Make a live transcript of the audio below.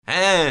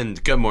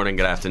And good morning,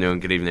 good afternoon,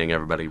 good evening,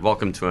 everybody.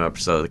 Welcome to an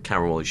episode of the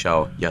Woolley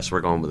Show. Yes,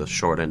 we're going with a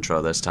short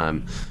intro this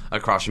time.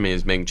 Across from me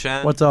is Ming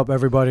Chen. What's up,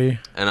 everybody?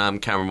 And I'm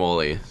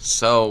Woolley.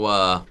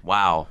 So,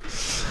 wow.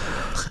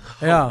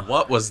 Yeah.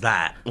 What was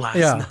that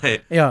last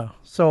night? Yeah.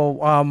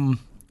 So,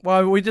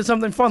 well, we did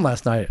something fun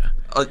last night.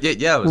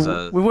 Yeah, it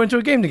was we went to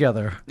a game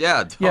together.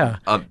 Yeah.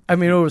 I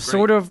mean, it was great.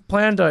 sort of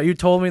planned. You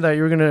told me that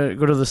you were going to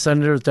go to the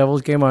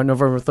Senators-Devils game on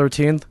November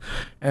 13th,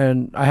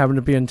 and I happened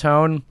to be in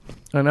town.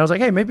 And I was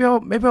like, hey, maybe I'll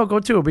go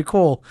too. It'd be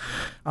cool.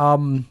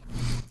 My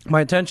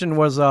intention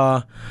was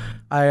I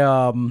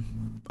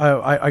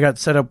got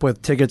set up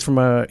with tickets from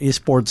a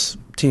esports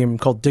team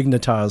called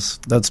Dignitas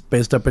that's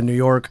based up in New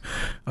York.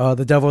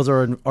 The Devils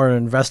are an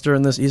investor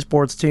in this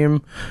esports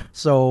team,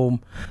 so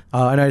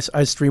and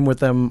I stream with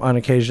them on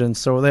occasion.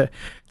 So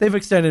they've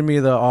extended me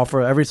the offer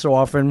every so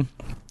often.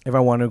 If I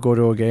want to go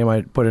to a game,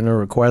 I put in a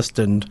request,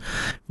 and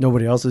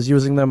nobody else is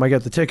using them, I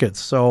get the tickets.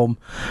 So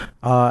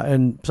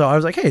and so I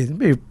was like, hey,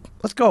 maybe.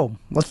 Let's go.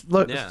 Let's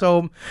look. Yeah.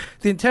 So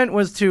the intent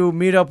was to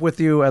meet up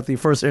with you at the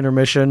first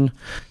intermission,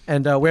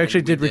 and we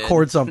actually did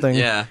record something,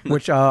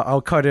 which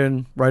I'll cut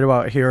in right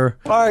about here.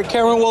 All right,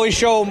 Woolley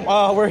Show.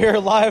 We're here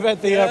live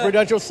at the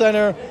Prudential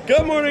Center.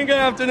 Good morning, good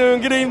afternoon,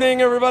 good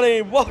evening,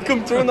 everybody.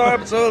 Welcome to another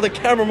episode of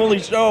the Woolley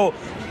Show.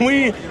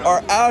 We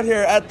are out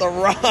here at The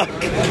Rock,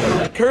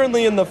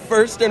 currently in the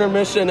first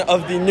intermission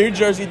of the New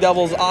Jersey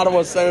Devils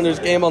Ottawa Senators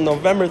game on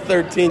November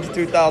 13th,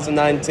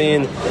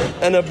 2019,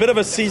 and a bit of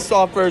a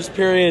seesaw first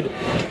period.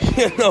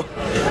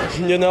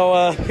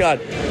 God,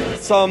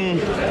 some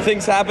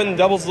things happened.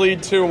 Devils lead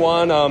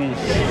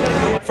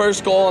 2-1.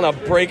 First goal on a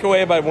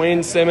breakaway by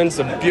Wayne Simmons,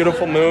 a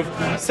beautiful move.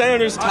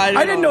 Senators tied it.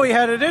 I didn't know he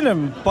had it in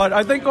him, but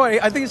I think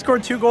he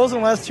scored 2 goals in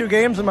the last 2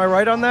 games. Am I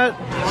right on that?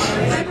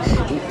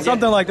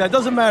 Something like that.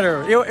 Doesn't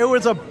matter. It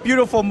was a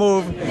beautiful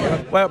move.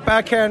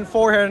 Backhand,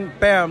 forehand,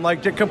 bam.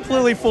 Like, it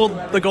completely fooled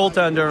the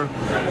goaltender.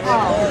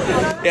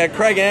 Yeah,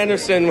 Craig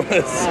Anderson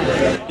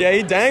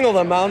he dangled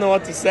him. I don't know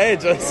what to say.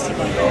 Just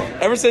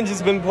ever since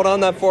he's been put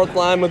on that fourth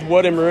line with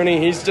Wood and Rooney,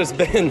 he's just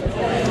been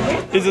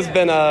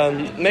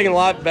making a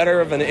lot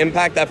better of an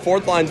impact. That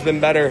fourth line's been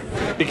better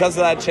because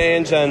of that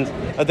change, and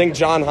I think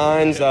John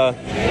Hines,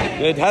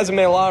 it hasn't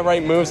made a lot of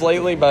right moves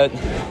lately, but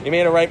he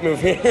made a right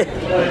move here.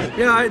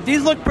 Yeah,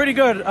 these look pretty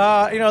good.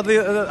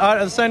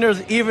 The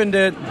Senators evened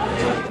it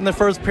in the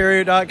first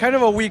period. Kind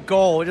of a weak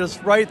goal,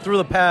 just right through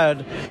the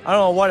pad. I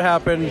don't know what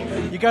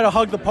happened. You got to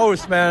hug the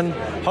post, man.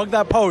 Hug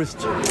that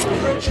post.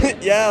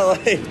 Yeah,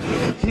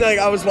 like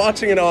I was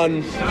watching it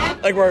on,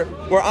 like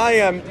where I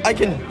am, I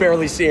can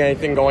barely see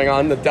anything going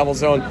on in the Devil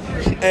zone,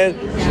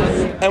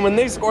 and when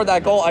they scored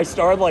that goal, I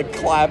started like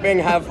clapping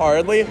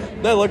half-heartedly.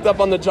 Then I looked up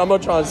on the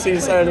jumbotron, see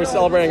the Senators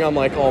celebrating. I'm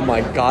like, oh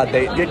my God,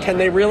 can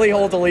they really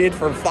hold the lead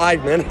for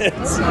 5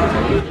 minutes?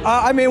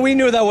 I mean, we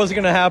knew that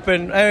wasn't going to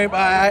happen.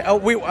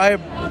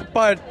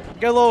 But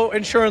get a little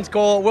insurance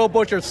goal. Will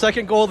Butcher's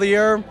second goal of the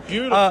year.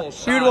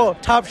 Beautiful,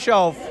 top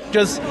shelf.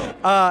 Just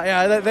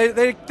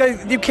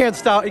you can't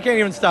stop. You can't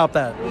even stop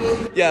that.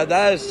 Yeah,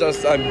 that is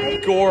just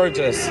a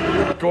gorgeous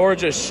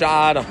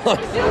shot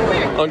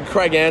on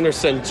Craig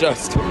Anderson.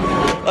 Just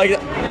like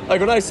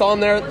when I saw him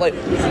there,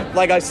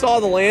 like I saw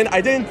the lane.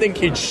 I didn't think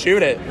he'd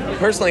shoot it.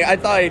 Personally, I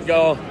thought he'd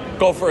go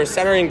for a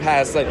centering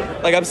pass.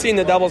 Like I've seen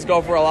the Devils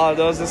go for a lot of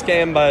those this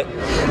game, but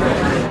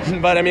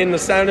I mean, the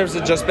Senators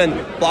have just been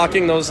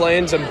blocking those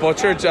lanes, and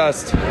Butcher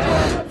just,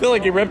 I feel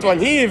like he ripped one.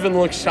 He even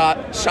looked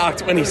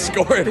shocked when he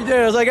scored. He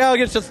did. It was like, I'll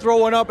just throw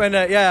one up, and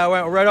it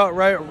went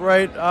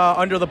right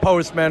under the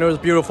post, man. It was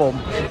beautiful.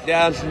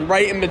 Yeah,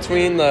 right in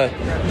between the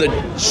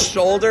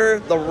shoulder,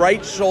 the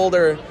right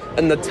shoulder,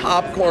 and the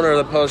top corner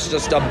of the post.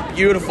 Just a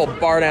beautiful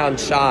bar-down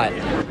shot.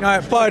 All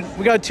right, Bud,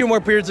 we got 2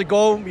 more periods to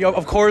go.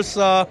 Of course,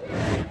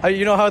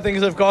 you know how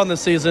things have gone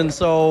this season,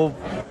 so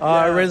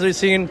everybody's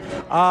seen.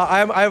 I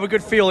have a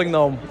good feeling,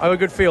 though. I have a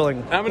good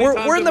feeling.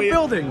 We're in the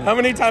building. How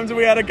many times have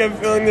we had a good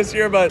feeling this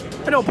year? But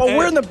I know, but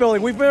we're in the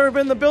building. We've never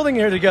been in the building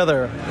here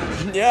together.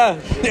 Yeah,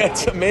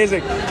 it's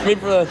amazing. I mean,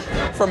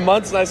 for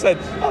months, and I said,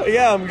 oh,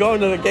 yeah, I'm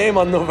going to the game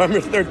on November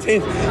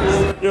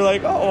 13th. You're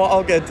like, oh, well,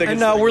 I'll get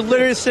tickets. And we're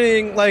literally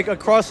sitting, like,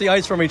 across the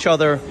ice from each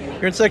other.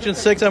 You're in Section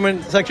 6, I'm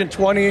in Section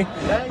 20.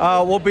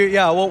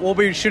 We'll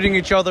be shooting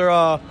each other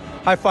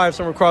high fives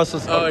from across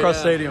the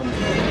stadium.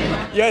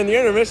 Yeah, in the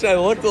intermission, I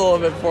looked a little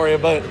bit for you,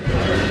 but,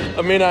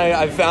 I mean,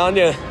 I found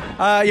you.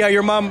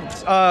 Your mom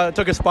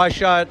took a spy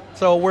shot,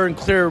 so we're in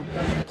clear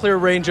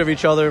range of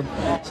each other.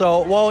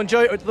 So we'll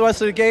enjoy the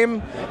rest of the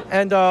game,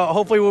 and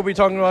hopefully we'll be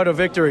talking about a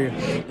victory.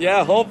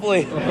 Yeah,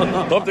 hopefully.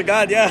 Hope to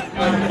God,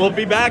 yeah. We'll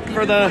be back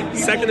for the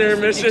second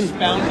intermission.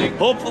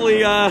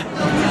 Hopefully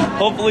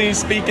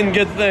speaking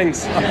good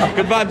things.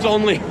 Good vibes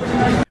only.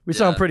 We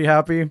sound pretty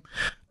happy,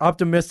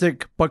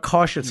 optimistic, but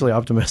cautiously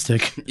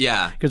optimistic.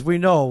 Yeah. Because we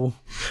know.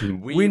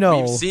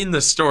 We've seen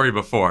this story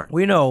before.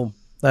 We know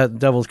that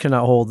Devils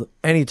cannot hold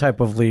any type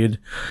of lead,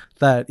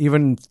 that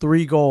even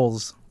 4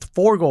 goals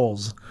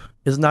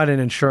is not an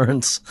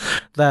insurance.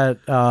 That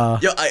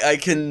I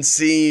can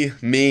see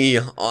me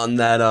on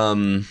that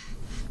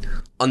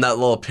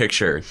little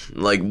picture,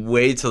 like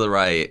way to the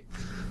right,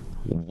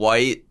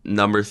 white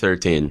number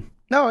 13.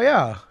 Oh,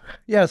 yeah.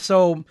 Yeah,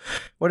 so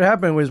what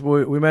happened was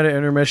we met at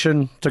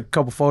intermission, took a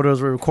couple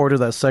photos, we recorded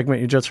that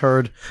segment you just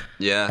heard.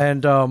 Yeah.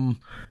 And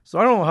so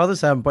I don't know how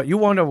this happened, but you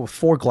wound up with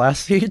 4 glass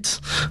seats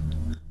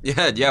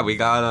Yeah, we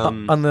got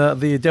on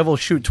the Devil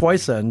Shoot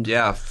Twice end.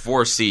 Yeah,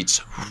 4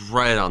 seats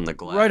right on the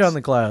glass. Right on the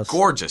glass.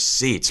 Gorgeous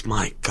seats,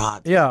 my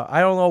God. Yeah,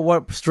 I don't know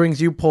what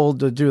strings you pulled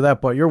to do that,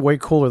 but you're way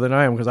cooler than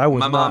I am because I was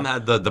My not. mom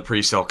had the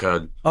pre-sale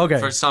code. Okay.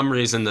 For some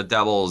reason, the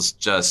Devils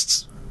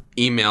just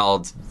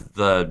emailed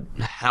the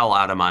hell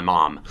out of my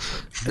mom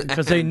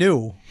Because they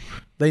knew.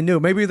 They knew.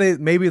 Maybe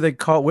they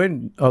caught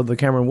wind of the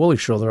Cameron Woolley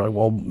show. They're like,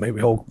 well,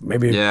 maybe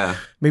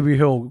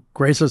he'll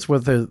grace us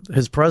with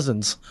his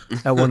presence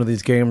at one of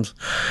these games.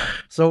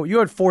 So you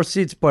had 4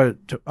 seats, but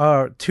 2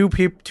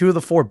 of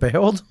the 4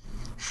 bailed.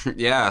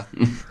 Yeah.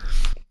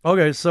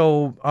 Okay,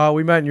 so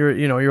we met, and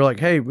you're like,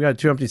 hey, we got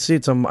 2 empty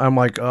seats. I'm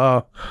like,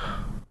 yeah,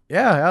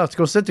 let's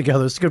go sit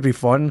together. This could be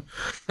fun.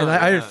 And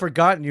I had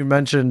forgotten you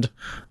mentioned,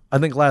 I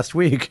think last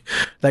week,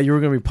 that you were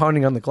going to be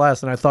pounding on the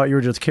glass, and I thought you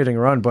were just kidding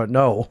around, but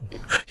no,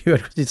 you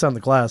had seats on the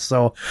glass.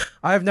 So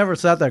I've never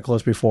sat that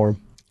close before.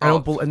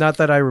 Not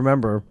that I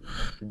remember,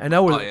 and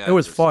it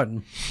was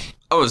fun.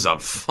 It was a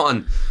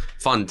fun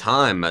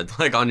time.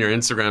 Like on your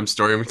Instagram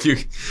story,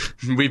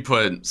 we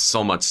put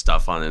so much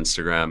stuff on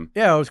Instagram.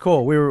 Yeah, it was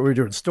cool. We were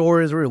doing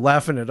stories. We were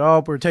laughing it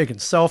up. We were taking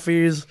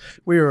selfies.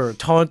 We were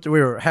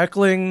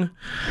heckling.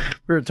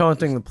 We were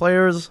taunting the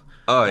players.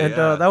 Oh, and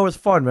yeah. that was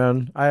fun,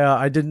 man.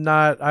 I did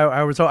not.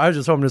 I was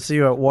just hoping to see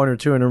you at 1 or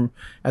 2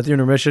 at the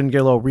intermission,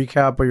 get a little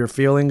recap of your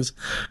feelings,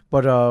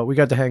 but we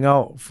got to hang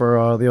out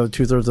for the other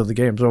 2/3 of the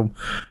game, so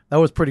that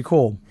was pretty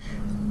cool.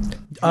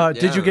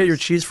 Did you get your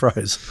cheese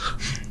fries?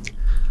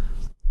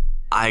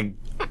 I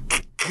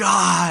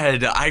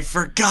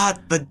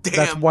forgot the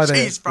damn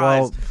cheese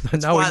fries. Well,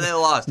 That's why they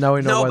lost. Now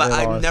we know why they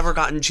lost. I've never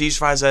gotten cheese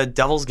fries at a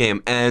Devils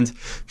game, and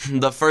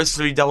the first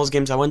 3 Devils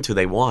games I went to,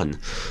 they won.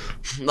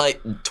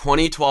 Like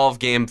 2012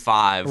 Game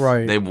 5,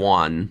 right. They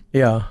won.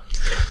 Yeah.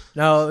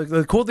 Now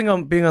the cool thing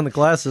on being on the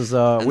glass is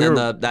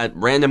that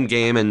random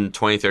game in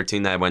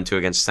 2013 that I went to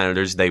against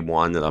Senators, they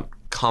won.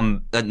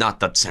 Not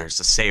the Senators,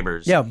 the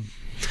Sabres. Yeah.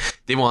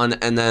 They won,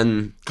 and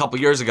then a couple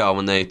years ago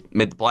when they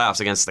made the playoffs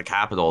against the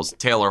Capitals,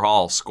 Taylor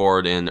Hall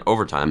scored in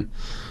overtime.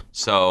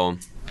 So,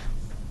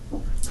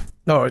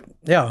 no,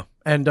 yeah,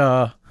 and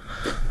so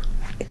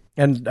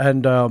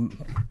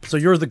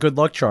you're the good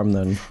luck charm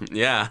then.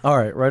 Yeah. All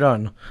right, right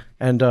on,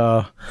 and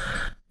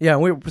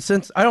yeah,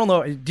 since I don't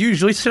know, do you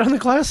usually sit on the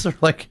glass or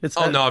like it's?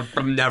 Oh no,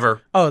 never.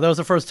 Oh, that was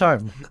the first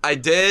time. I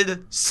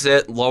did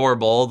sit lower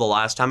bowl the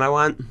last time I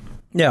went.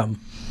 Yeah.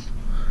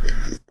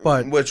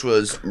 But which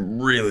was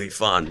really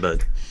fun,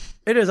 but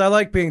it is. I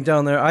like being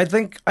down there. I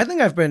think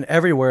I've been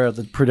everywhere at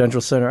the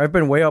Prudential Center. I've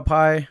been way up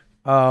high.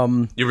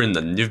 You've been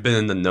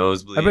in the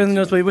nosebleed. I've been in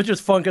the nosebleed, which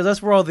is fun because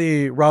that's where all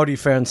the rowdy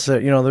fans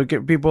sit. They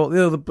get people.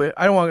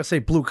 I don't want to say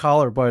blue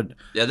collar, but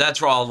yeah,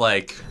 that's where all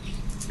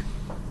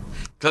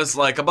because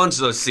a bunch of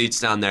those seats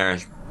down there,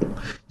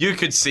 you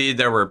could see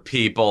there were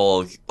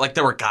people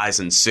there were guys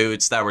in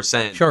suits that were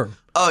saying, sure.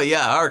 Oh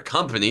yeah, our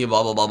company,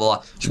 blah blah blah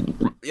blah.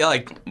 Yeah,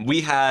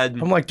 we had.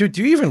 I'm like, dude,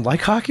 do you even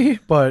like hockey?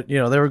 But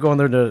they were going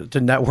there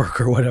to network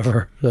or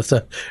whatever. It's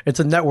a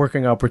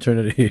networking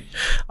opportunity.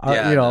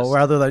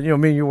 Rather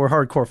than me and you were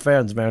hardcore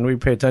fans, man. We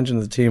pay attention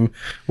to the team,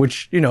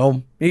 which you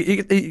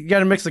got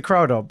to mix the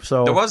crowd up.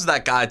 So there was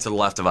that guy to the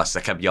left of us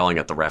that kept yelling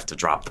at the ref to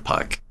drop the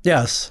puck.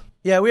 Yes,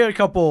 yeah, we had a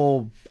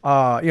couple,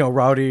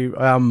 rowdy,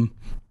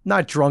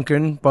 not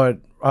drunken, but.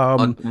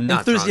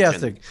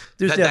 Enthusiastic.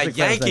 That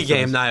Yankee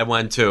game that I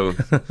went to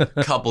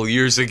a couple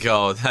years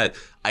ago that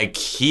I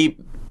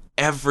keep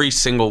every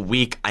single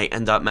week I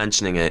end up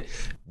mentioning it.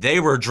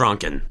 They were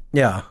drunken.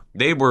 Yeah.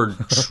 They were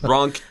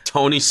drunk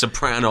Tony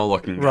Soprano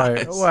looking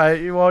guys.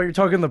 Right. Well, you're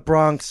talking the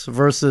Bronx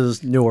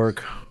versus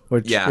Newark,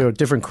 which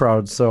different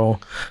crowds. So,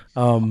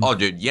 oh,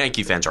 dude,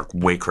 Yankee fans are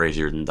way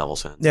crazier than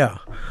Devils fans. Yeah.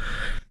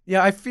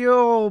 Yeah, I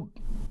feel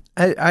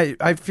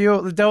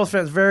the Devils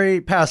fans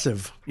very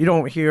passive. You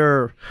don't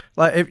hear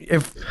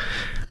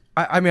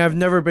I've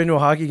never been to a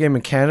hockey game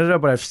in Canada,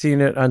 but I've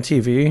seen it on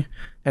TV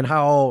and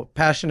how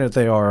passionate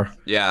they are.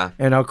 Yeah.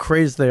 And how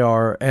crazed they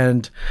are,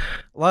 and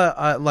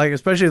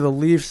especially the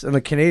Leafs and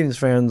the Canadiens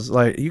fans.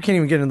 You can't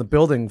even get in the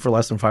building for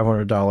less than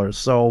 $500.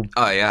 So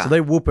so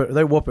they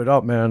whoop it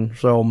up, man.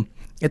 So.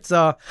 It's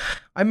I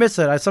miss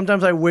it.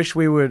 Sometimes I wish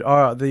we would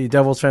the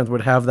Devils fans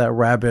would have that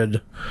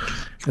rabid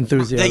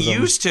enthusiasm. They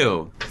used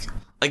to.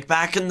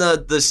 Back in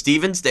the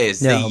Stevens days,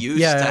 they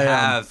used to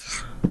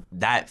have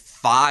that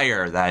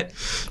fire, that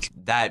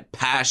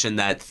passion,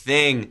 that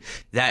thing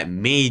that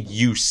made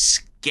you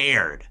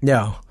scared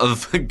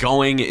of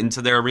going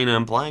into their arena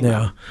and playing.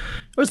 Yeah.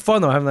 It was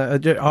fun, though, having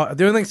that. The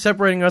only thing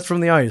separating us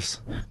from the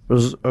ice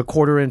was a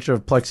 1/4 inch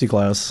of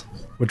plexiglass,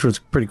 which was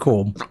pretty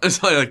cool.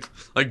 It's like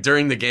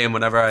during the game,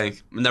 whenever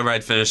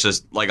I'd finish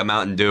this, a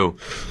Mountain Dew,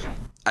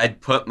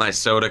 I'd put my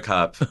soda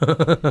cup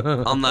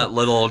on that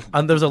little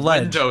there's a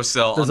ledge.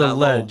 windowsill. There's a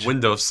ledge.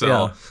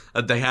 Windowsill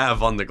that they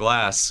have on the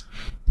glass.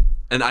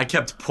 And I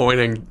kept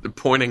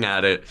pointing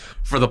at it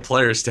for the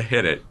players to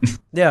hit it.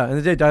 Yeah, and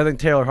they did. I think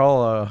Taylor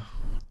Hall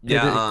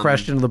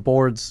crashed into the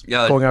boards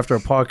going after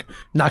a puck,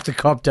 knocked a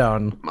cup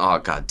down. Oh,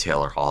 God,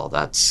 Taylor Hall.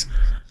 That's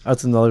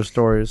another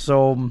story.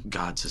 So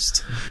God,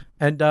 just...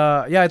 And,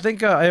 I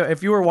think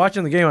if you were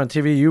watching the game on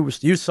TV,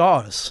 you saw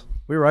us.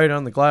 We were right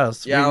on the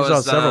glass. Yeah, you saw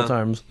us several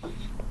times.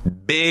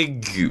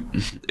 If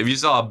you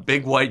saw a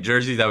big white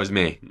jersey, that was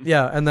me.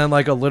 Yeah, and then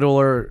like a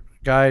littler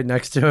guy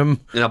next to him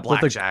in a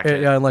black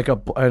jacket, and like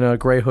a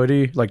gray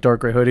hoodie, like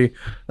dark gray hoodie.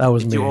 That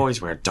was me. You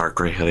always wear a dark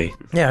gray hoodie.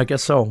 Yeah, I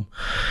guess so.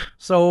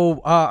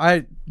 So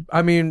I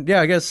mean,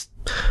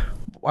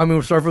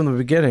 we'll start from the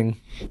beginning.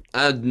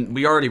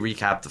 We already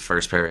recapped the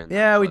first period.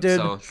 Yeah, we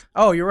did.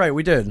 Oh, you're right,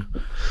 we did.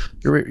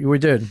 We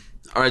did.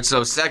 All right,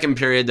 so second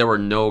period there were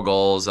no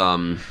goals.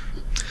 It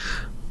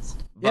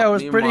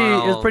was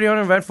pretty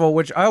uneventful,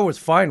 which I was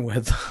fine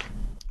with.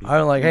 I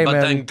was like, hey, man.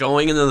 But then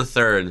going into the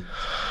third.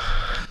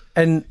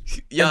 I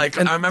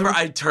remember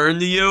I turned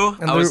to you.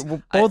 I was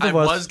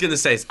going to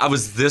say, I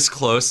was this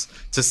close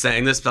to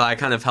saying this, but I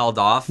kind of held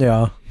off.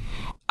 Yeah.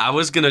 I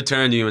was going to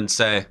turn to you and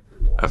say,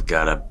 I've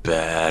got a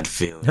bad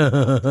feeling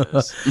about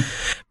this.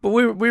 But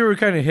we were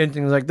kind of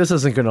hinting, like, this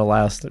isn't going to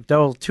last.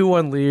 Devils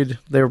 2-1 lead.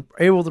 They were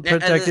able to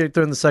protect it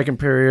during the second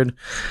period.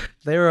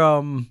 They were,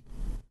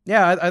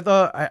 I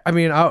thought,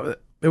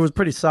 it was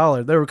pretty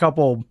solid. There were a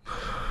couple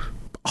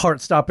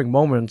heart-stopping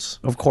moments,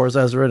 of course,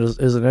 as there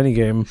is in any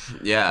game.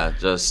 Yeah,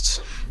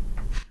 just...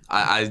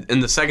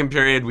 in the second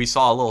period, we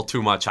saw a little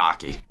too much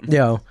hockey.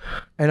 Yeah,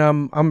 and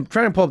I'm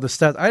trying to pull up the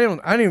stats. I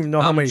don't even know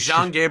how many.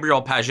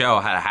 Jean-Gabriel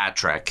Pageau had a hat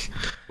trick,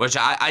 which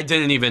I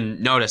didn't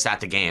even notice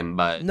at the game.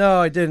 But no,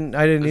 I didn't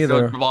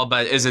either. Well,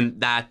 but isn't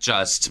that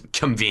just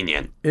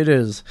convenient? It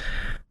is.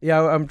 Yeah,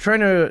 I'm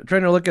trying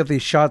to look at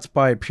these shots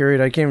by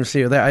period. I can't even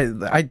see it.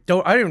 I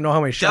don't even know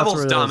how many shots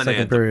were in the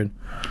second period.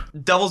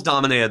 Devils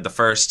dominated the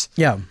first.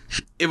 Yeah.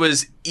 It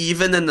was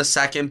even in the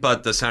second,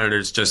 but the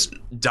Senators just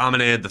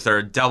dominated the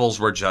third. Devils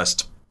were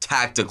just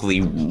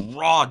tactically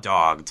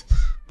raw-dogged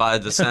by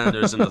the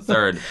Senators in the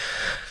third,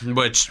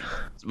 which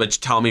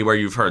tell me where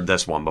you've heard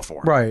this one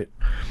before. Right.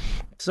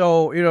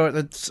 So,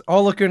 it's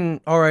all looking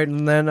all right,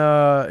 and then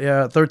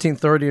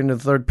 13:30 into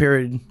the third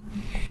period.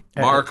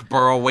 Mark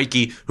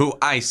Borowiecki, who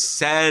I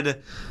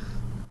said,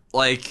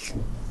 like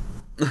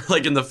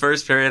in the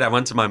first period, I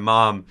went to my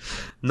mom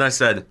and I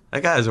said,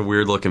 that guy has a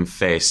weird looking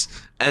face.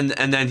 And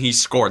then he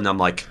scored, and I'm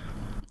like,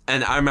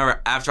 and I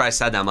remember after I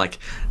said that, I'm like,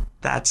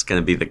 that's going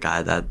to be the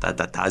guy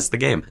that ties the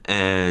game.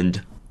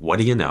 And what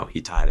do you know? He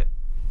tied it.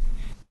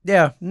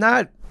 Yeah,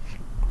 not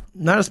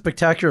a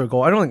spectacular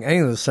goal. I don't think any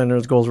of the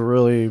Senators' goals were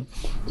really...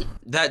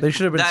 They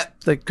should have been...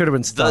 They could have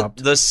been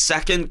stopped. The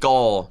second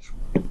goal...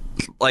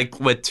 Like,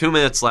 with 2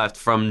 minutes left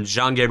from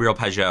Jean-Gabriel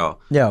Pageau.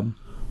 Yeah.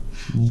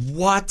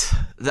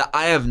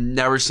 I have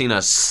never seen a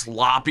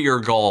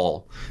sloppier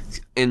goal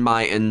in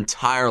my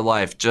entire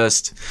life.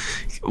 Just,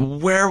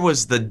 where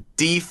was the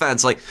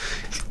defense? Like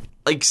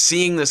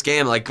seeing this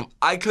game, like,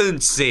 I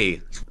couldn't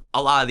see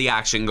a lot of the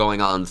action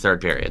going on in the third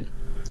period.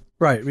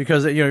 Right,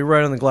 because you're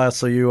right on the glass,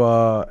 so you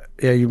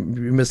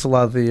missed a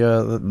lot of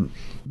the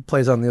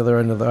plays on the other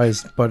end of the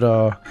ice. But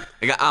I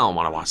don't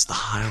want to watch the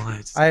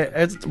highlights.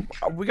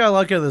 We got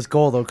lucky at this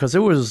goal though, because it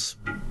was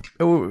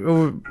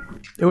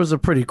a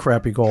pretty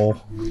crappy goal.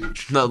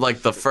 No,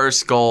 like the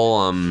first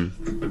goal.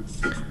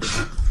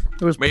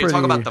 It was. Wait, you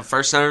talk about the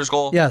first Senators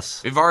goal?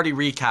 Yes. We've already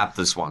recapped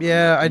this one.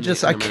 Yeah, I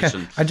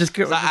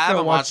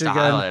haven't watched the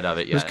highlight of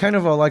it yet. It was kind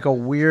of a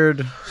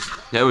weird.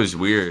 It was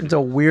weird. It's a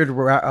weird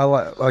wrap.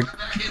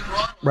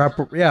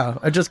 Yeah,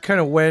 I just kind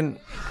of went.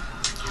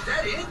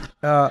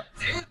 The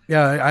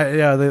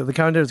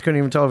commentators couldn't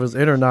even tell if it was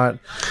in or not.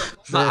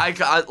 I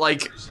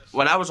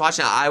when I was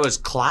watching it, I was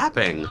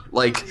clapping,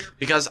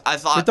 because I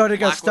thought it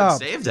got stopped.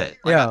 Saved it.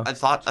 I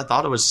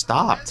thought it was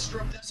stopped.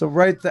 So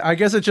I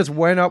guess it just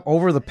went up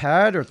over the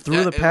pad or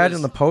through the pad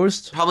in the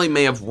post. Probably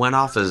may have went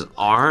off his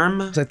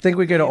arm. I think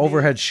we get an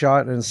overhead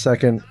shot in a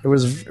second. It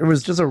was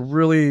just a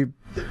really.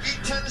 He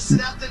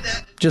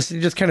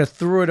just kind of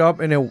threw it up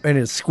and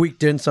it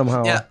squeaked in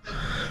somehow. Yeah.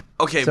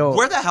 Okay, so,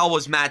 where the hell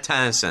was Matt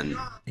Tennyson?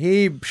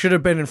 He should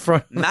have been in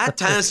front. Matt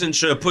Tennyson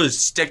should have put his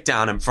stick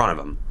down in front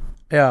of him.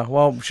 Yeah,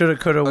 well, shoulda,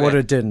 coulda,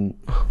 woulda, didn't.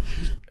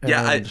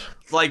 Yeah,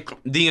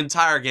 the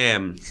entire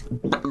game,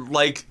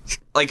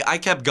 I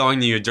kept going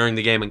to you during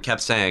the game and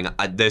kept saying,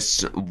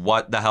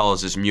 what the hell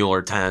is this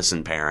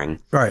Mueller-Tennyson pairing?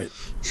 Right.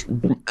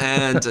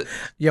 And...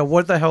 yeah,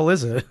 what the hell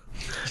is it?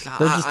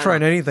 They're just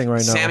trying anything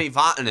right now. Sammy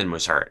Vatanen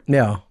was hurt.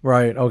 Yeah,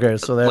 right. Okay,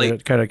 so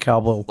that kind of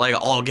cowboy.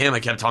 All game I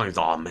kept talking,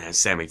 oh man,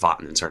 Sammy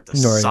Vatanen's hurt.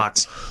 This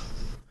sucks.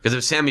 Because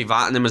if Sammy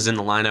Vatanen was in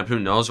the lineup, who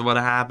knows what would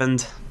have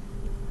happened?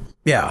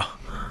 Yeah.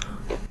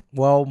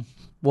 Well,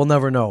 we'll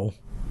never know.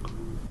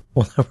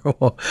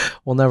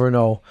 We'll never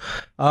know.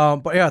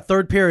 But yeah,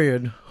 third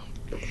period.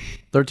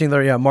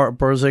 13:30. Yeah, Mark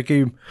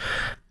Borowiecki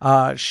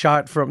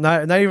shot from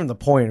not even the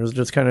point. It was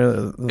just kind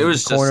of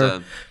the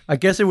corner. I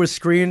guess it was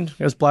screened,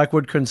 as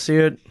Blackwood couldn't see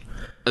it.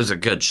 It was a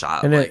good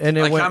shot. And it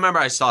I went, remember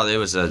I saw it. It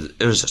was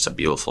just a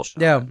beautiful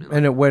shot. Yeah,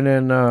 and it went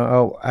in.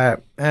 I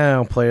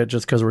don't play it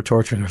just because we're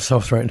torturing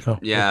ourselves right now.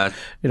 Yeah,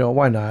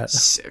 why not?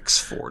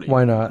 6:40.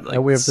 Why not? Like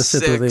we have to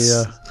sit through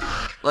the.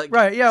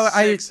 Right. Yeah.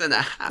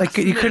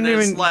 6.5 you couldn't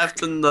even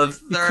left in the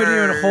third. You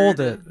couldn't even hold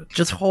it.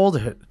 Just hold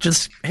it.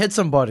 Just hit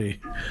somebody.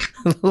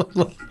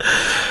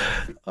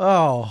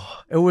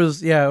 Oh, it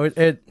was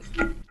it.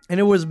 And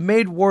it was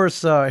made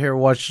worse. Here,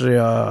 watch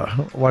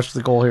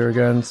the goal here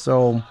again.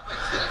 So,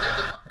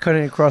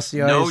 cutting across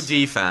the ice. No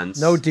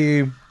defense. No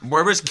D.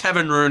 Where was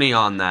Kevin Rooney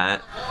on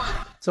that?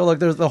 So, look,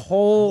 there's the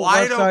whole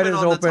Wide left side open is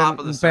on the open. top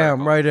of the Bam,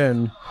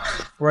 circle.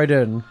 right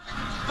in.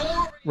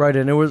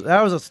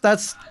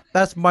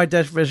 That's my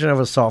definition of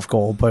a soft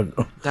goal, but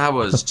That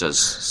was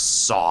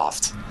just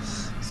soft.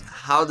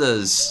 How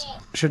does...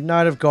 should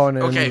not have gone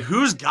in. Okay,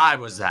 whose guy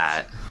was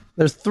that?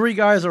 There's 3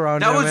 guys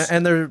around him,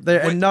 and they're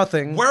wait, and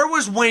nothing. Where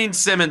was Wayne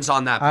Simmons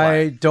on that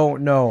play? I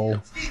don't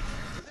know.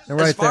 And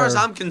as far as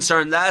I'm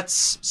concerned,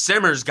 that's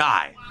Simmer's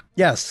guy.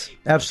 Yes,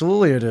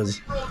 absolutely it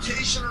is.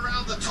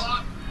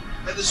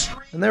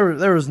 And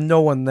there was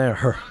no one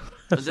there.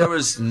 There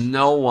was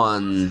no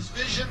one.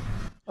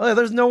 Oh,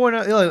 there's no one.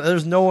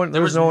 There's no one.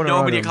 There was no one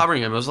nobody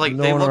covering him. It was like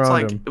they looked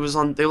like him. it was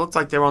on. They looked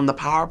like they were on the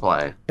power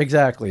play.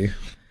 Exactly.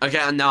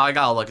 Okay, now I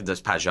gotta look at this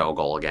Pajot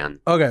goal again.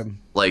 Okay.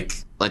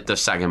 Like the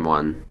second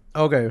one.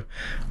 Okay.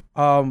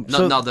 No,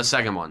 the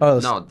second one. Oh,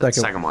 no, the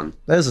second one.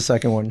 That is the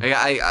second one.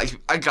 I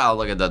gotta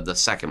look at the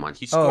second one.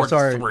 He scored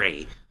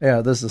 3.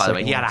 Yeah, this is the by the second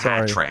way. He had a one.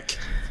 hat trick.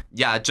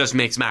 Yeah, it just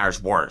makes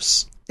matters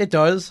worse. It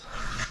does.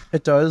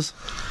 It does.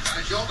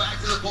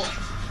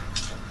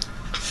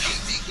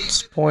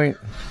 Point.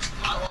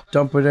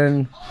 Dump it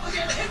in.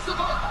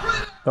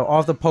 So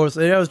off the post.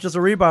 Yeah, it was just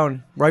a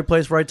rebound. Right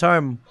place, right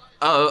time.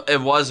 Oh,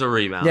 it was a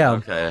rebound. Yeah.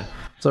 Okay.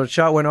 So the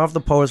shot went off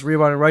the post,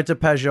 rebounded right to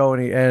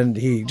Pajot, and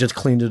he just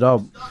cleaned it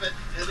up.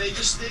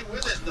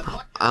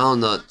 I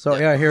don't know. So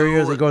yeah, here he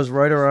is. He goes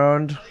right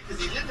around.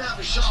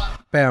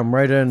 Bam,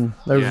 right in.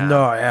 There's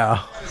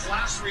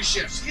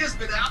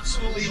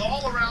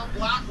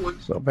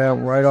So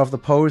bam, right off the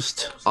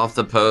post. Off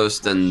the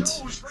post, and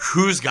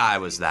whose guy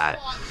was that?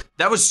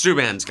 That was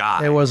Subban's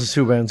guy. It was a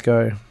Subban's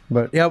guy.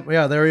 But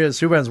yeah, there he is.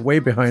 Subban's way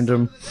behind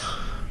him.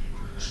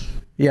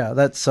 Yeah,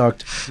 that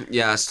sucked.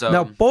 Yeah, so...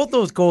 Now, both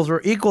those goals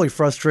were equally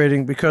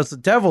frustrating because the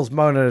Devils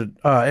mounted,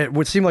 it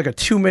would seem like a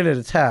 2-minute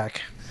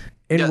attack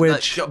in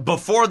which...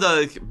 Before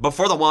the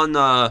one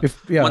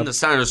when the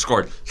Senators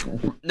scored.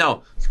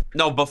 No,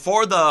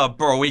 before the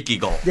Borowicki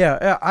goal.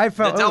 Yeah, I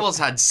felt... The Devils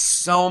had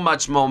so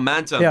much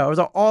momentum. Yeah, it was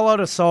an all-out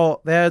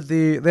assault. They had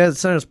the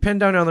Senators pinned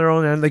down on their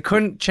own end. They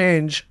couldn't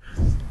change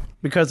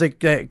because they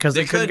couldn't get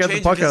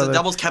the puck out of it. The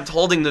Devils kept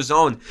holding the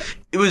zone.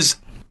 It was...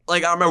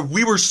 Like, I remember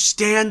we were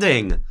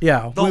standing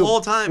the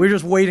whole time. We were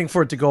just waiting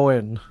for it to go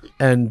in.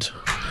 And,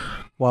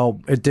 well,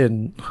 it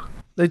didn't.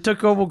 They took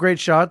a couple great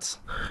shots.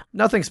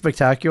 Nothing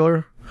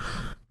spectacular.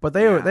 But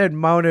they had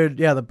mounted,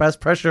 the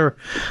best pressure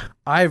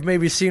I've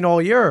maybe seen all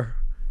year.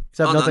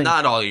 Except nothing. No,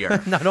 not all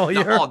year. Not all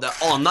year?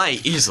 All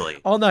night, easily.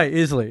 All night,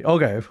 easily.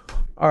 Okay.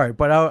 All right.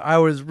 But I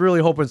was really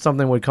hoping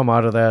something would come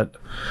out of that.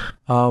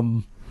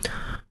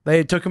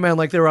 They took him in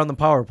like they were on the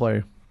power play.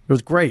 It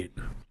was great.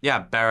 Yeah,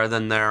 better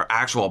than their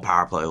actual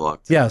power play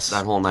looked. Yes.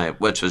 That whole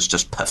night, which was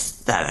just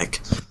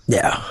pathetic.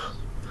 Yeah.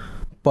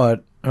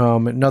 But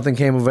nothing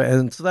came of it.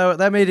 And so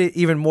that made it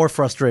even more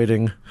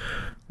frustrating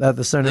that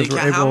the Senators were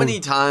able... How many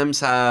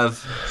times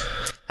has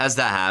that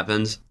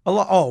happened? A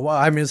lot. Oh, well,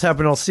 I mean, it's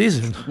happened all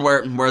season.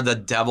 Where the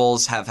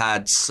Devils have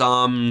had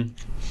some...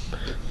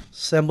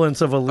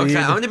 semblance of a lead.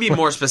 Okay, I'm going to be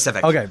more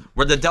specific. Okay.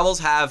 Where the Devils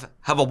have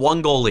a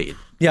 1-goal lead.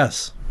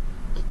 Yes.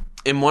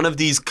 In one of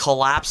these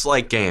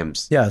collapse-like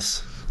games.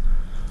 Yes.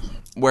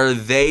 Where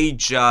they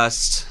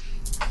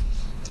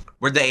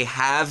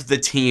have the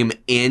team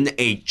in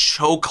a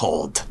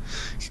chokehold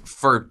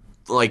for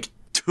like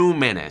 2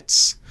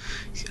 minutes,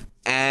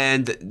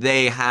 and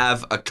they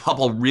have a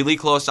couple really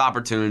close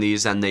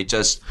opportunities, and they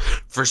just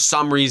for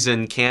some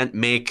reason can't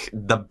make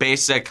the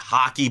basic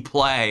hockey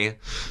play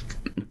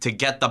to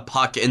get the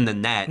puck in the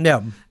net.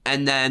 Yeah.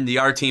 And then the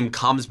other team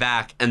comes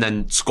back and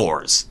then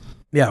scores.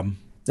 Yeah.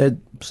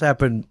 It's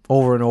happened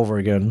over and over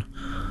again.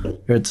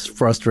 It's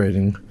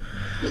frustrating.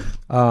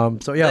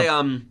 So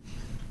yeah.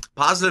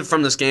 Positive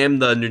from this game,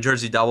 the New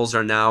Jersey Devils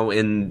are now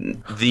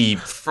in the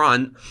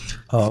front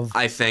of,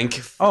 I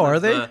think. Oh, are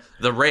they?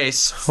 The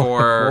race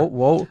for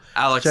whoa.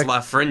 Alex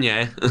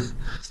Lafreniere.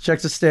 Check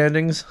the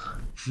standings.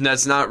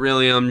 That's not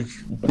really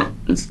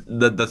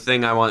the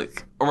thing I want.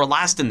 We're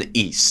last in the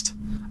East,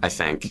 I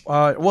think.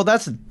 Well,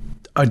 that's.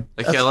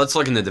 Okay, let's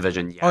look in the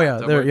division.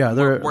 Yeah,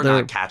 we're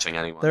not catching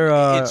anyone.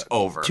 It's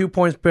over. 2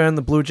 points behind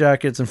the Blue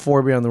Jackets and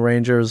 4 behind the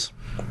Rangers.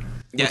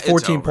 Yeah,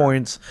 14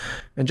 points,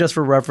 and just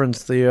for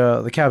reference, the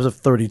Cavs have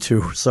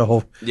 32.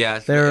 So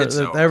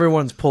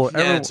everyone's pulling.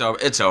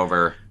 It's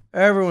over.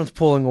 Everyone's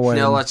pulling away.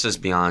 No, let's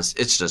just be honest.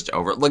 It's just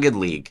over. Look at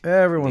league.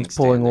 Everyone's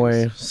pulling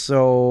away.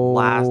 So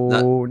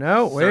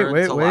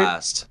wait.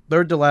 Last.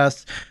 Third to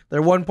last.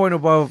 They're 1 point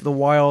above the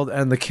Wild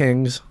and the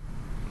Kings.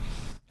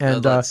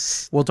 And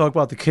we'll talk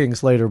about the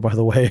Kings later, by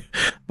the way.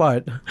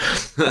 But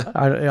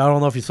I don't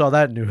know if you saw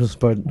that news,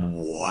 but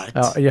what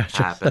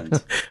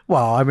happened?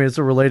 Well, I mean, it's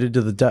related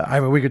to the. I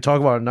mean, we could talk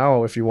about it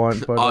now if you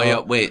want.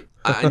 But wait.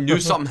 I knew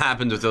something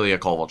happened with Ilya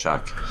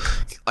Kovalchuk.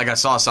 Like I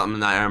saw something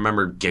and I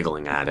remember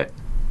giggling at it.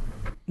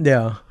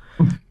 Yeah.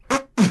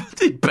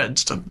 They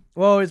benched him.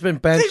 Well, he's been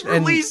benched. They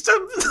released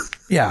him.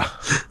 Yeah.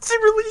 They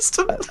released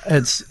him.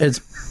 It's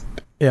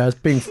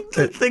being.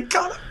 They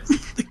got him.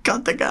 They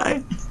got the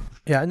guy.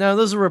 Yeah. Now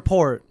there's a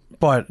report.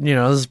 But,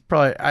 this is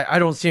probably... I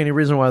don't see any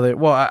reason why they...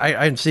 Well,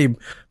 I see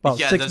about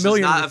 6 million... This is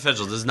not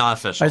official. This is not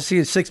official. I see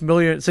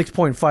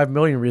 6.5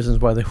 million reasons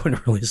why they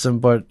wouldn't release him.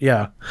 But,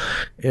 yeah.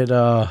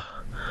 The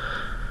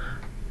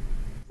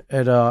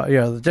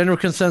general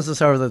consensus,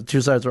 however, that the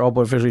two sides are all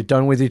but officially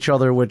done with each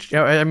other, which...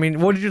 I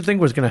mean, what did you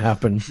think was going to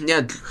happen?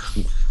 Yeah.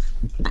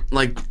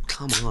 Like,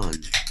 come on.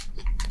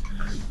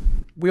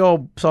 We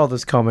all saw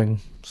this coming.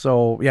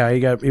 So,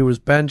 yeah, he was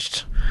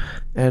benched.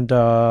 And,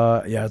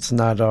 it's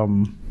not...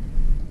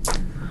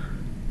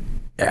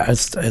 Yeah,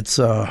 it's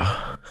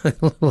I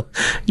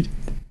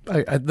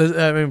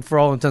mean, for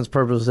all intents and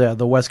purposes,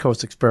 the West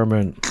Coast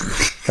experiment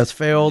has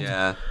failed.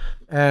 Yeah,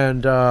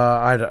 and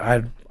I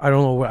don't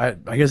know.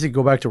 I guess he could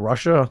go back to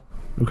Russia,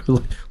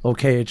 little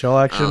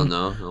KHL action. I don't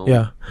know. No.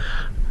 Yeah.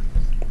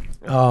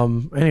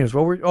 Anyways,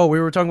 we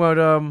were talking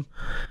about.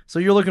 So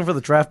you're looking for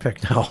the draft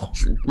pick now.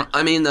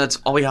 I mean, that's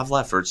all we have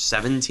left. We're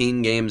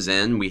 17 games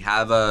in. We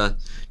have a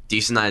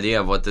decent idea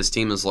of what this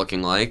team is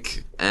looking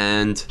like,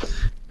 and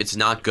it's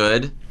not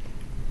good.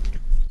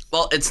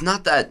 Well, it's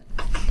not that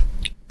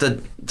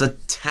the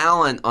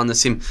talent on the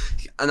team,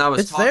 and I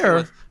was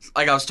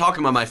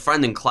talking with my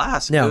friend in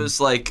class. Yeah. It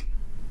was like,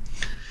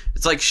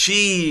 it's like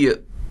she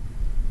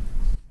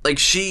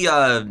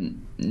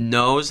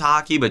knows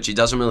hockey, but she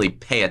doesn't really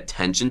pay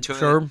attention to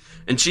it.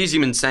 And she's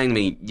even saying to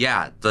me,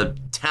 "Yeah, the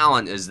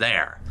talent is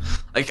there."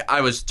 Like,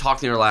 I was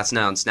talking to her last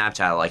night on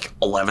Snapchat at like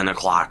 11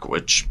 o'clock,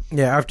 which...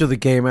 Yeah, after the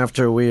game,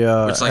 after we...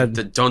 It's like,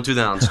 don't do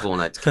that on school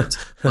nights, kids.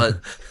 But...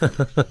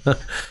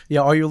 yeah,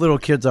 all you little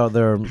kids out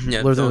there,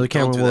 listening to the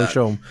Cameron Woolley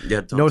show.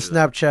 Yeah, no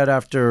Snapchat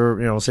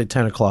after, say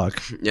 10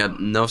 o'clock. Yeah,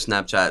 no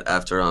Snapchat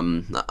after, I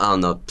don't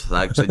know,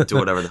 actually do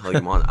whatever the hell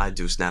you want. I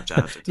do Snapchat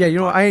after 10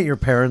 o'clock. I ain't your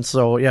parents,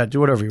 so yeah, do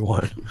whatever you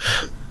want.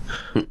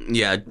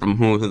 Yeah,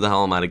 who the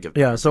hell am I to give...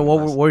 Yeah, so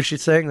what was she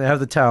saying? They have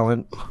the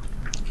talent...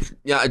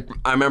 Yeah,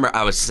 I remember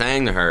I was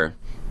saying to her,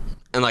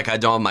 and like I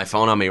don't have my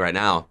phone on me right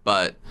now,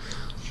 but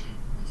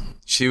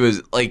she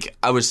was like,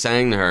 I was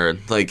saying to her,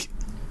 like,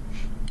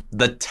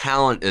 the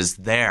talent is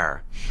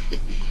there.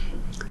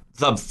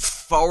 The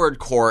forward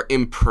core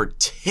in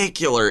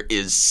particular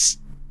is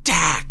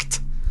stacked.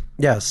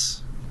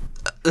 Yes.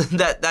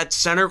 That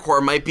center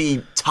core might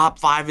be top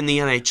 5 in the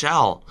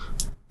NHL.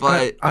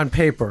 But on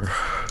paper.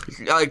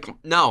 Like,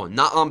 no,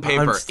 not on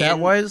paper.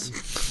 Stat-wise?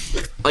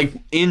 Like,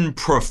 in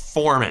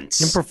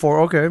performance.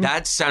 Okay.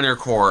 That center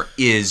core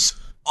is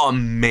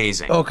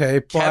amazing.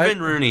 Okay. Kevin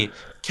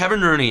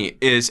Rooney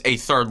is a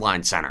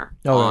third-line center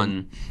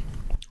on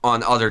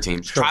other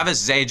teams. Sure.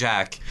 Travis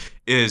Zajac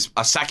is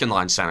a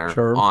second-line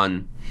center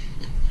on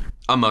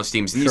most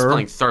teams, and he's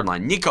playing third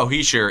line. Nico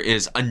Hischier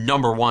is a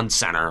number 1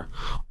 center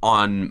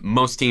on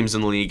most teams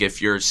in the league.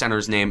 If your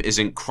center's name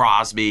isn't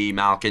Crosby,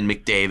 Malkin,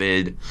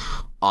 McDavid,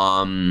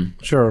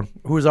 sure.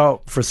 Who's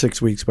out for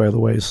 6 weeks, by the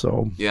way?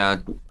 So yeah,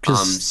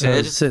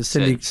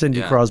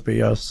 Cindy Crosby.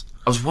 Yes.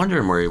 I was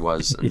wondering where he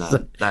was in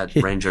that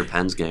Ranger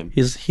Pens game.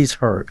 He's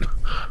hurt.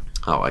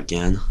 Oh,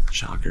 again?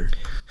 Shocker.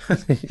 Well,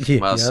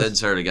 yes.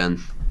 Sid's hurt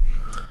again.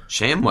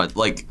 Shame what?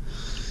 Like,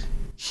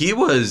 he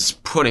was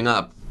putting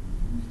up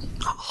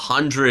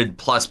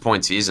 100+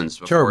 point seasons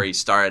before he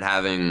started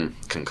having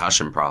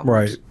concussion problems.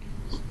 Right.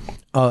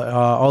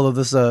 All of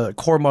this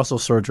core muscle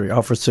surgery,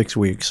 out for 6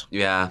 weeks.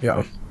 Yeah.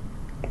 Yeah.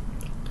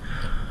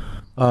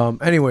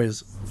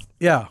 Anyways,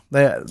 yeah,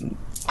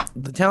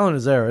 the talent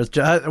is there,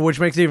 which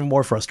makes it even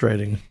more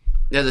frustrating.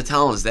 Yeah, the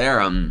talent is there.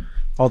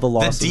 All the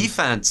losses. The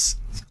defense,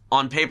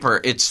 on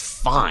paper, it's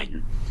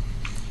fine.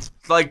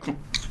 Like,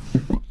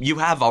 you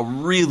have a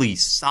really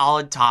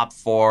solid top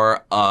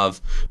 4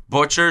 of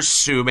Butcher,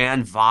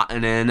 Subban,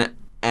 Vatanen,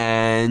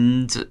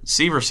 and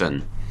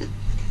Severson.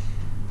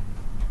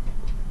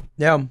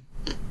 Yeah.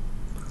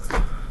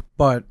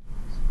 But,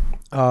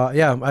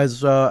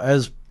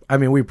 as I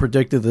mean, we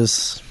predicted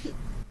this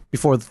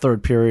before the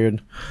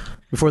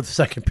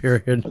second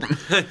period.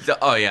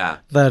 Oh yeah,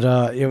 that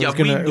it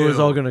was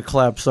all gonna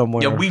collapse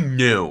somewhere. Yeah, we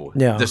knew.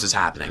 This is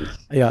happening.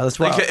 Yeah, that's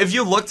right. Like, if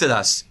you looked at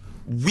us,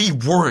 we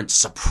weren't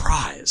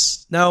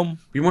surprised. No,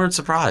 we weren't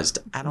surprised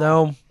at all.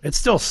 No, it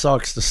still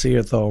sucks to see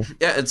it though.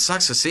 Yeah, it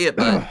sucks to see it,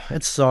 but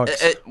it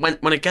sucks.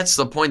 When it gets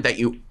to the point that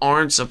you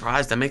aren't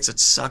surprised, that makes it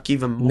suck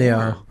even more.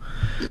 Yeah,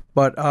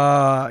 but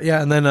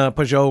and then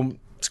Peugeot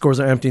scores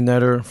an empty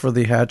netter for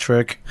the hat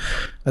trick.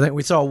 I think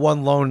we saw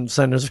one lone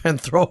Senators fan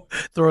throw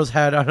his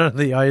hat out onto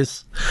the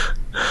ice.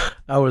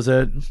 That was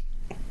it.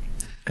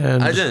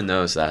 And I didn't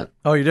notice that.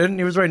 Oh, you didn't?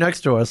 He was right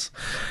next to us.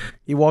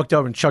 He walked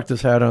up and chucked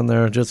his hat on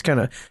there. Just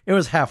kind of, it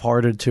was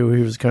half-hearted too.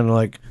 He was kind of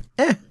like,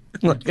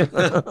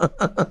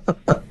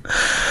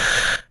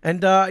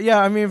 And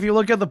I mean, if you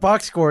look at the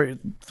box score,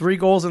 3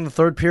 goals in the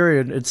third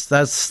period.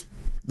 That's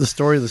the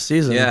story of the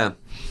season. Yeah,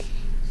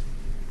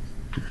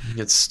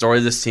 it's the story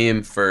of this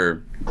team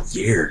for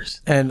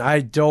years. And I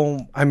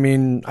don't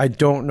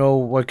know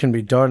what can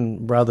be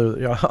done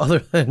other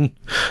than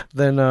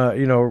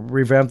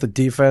revamp the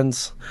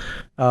defense.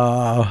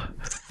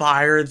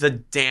 Fire the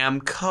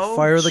damn coach.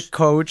 Fire the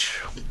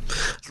coach.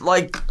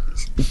 Like,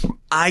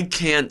 I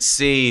can't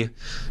see.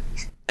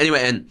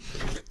 Anyway, and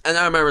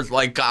I remember,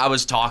 like, I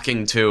was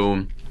talking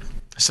to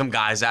some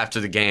guys after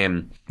the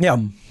game. Yeah.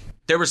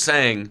 They were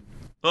saying,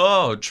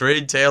 "Oh,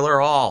 trade Taylor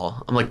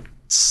Hall." I'm like,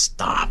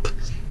 stop.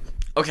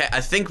 Okay,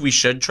 I think we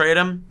should trade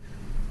him.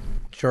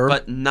 Sure.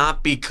 But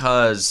not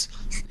because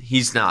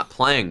he's not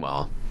playing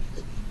well.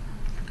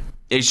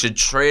 They should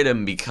trade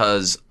him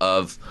because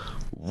of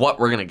what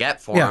we're going to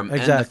get for him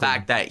exactly. and the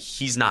fact that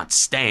he's not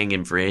staying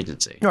in free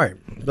agency. Right.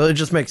 But it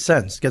just makes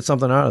sense. Get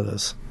something out of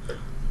this.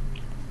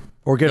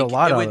 Or get a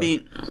lot out of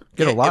it.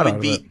 Get a lot out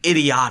of it. It would be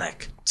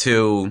idiotic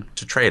to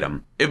trade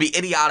him. It would be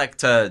idiotic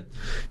to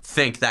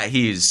think that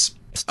he's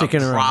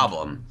sticking a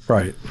problem. Around.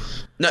 Right.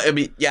 No, it'd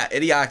be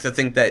idiotic to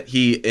think that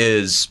he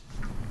is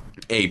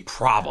a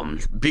problem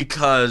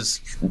because,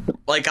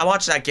 like, I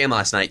watched that game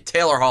last night.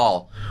 Taylor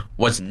Hall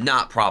was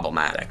not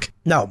problematic.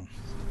 No,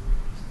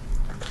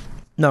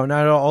 not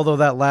at all. Although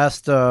that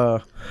last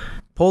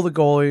pull the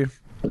goalie.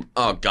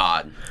 Oh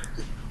God.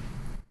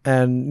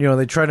 And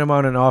they tried him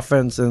out in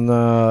offense, and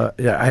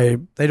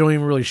they don't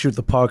even really shoot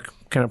the puck.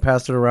 Kind of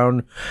pass it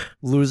around,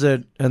 lose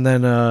it, and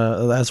then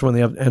that's when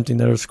the empty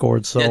netter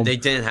scored. So yeah, they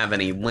didn't have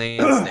any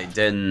lanes. They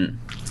didn't.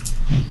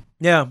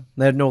 Yeah,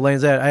 they had no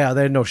lanes. They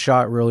had no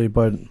shot really,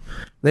 but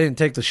they didn't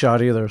take the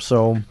shot either.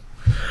 So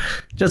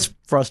just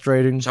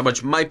frustrating. So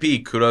which might be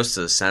kudos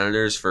to the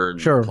Senators for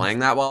playing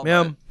that well.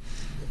 Yeah.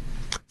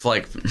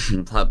 Like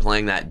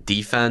playing that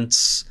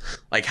defense,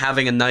 like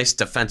having a nice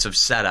defensive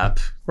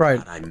setup. Right.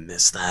 God, I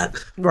miss that.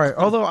 Right.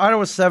 Although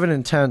Ottawa's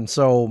 7-10,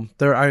 so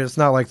it's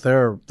not like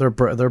they're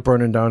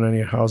burning down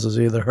any houses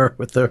either.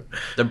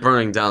 They're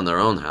burning down their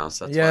own house.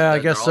 That's I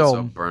guess they're so.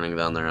 Also burning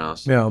down their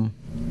house. Yeah.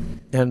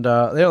 And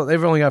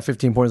they've only got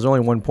 15 points. They're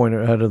only 1 point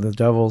ahead of the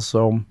Devils.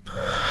 So,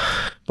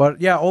 but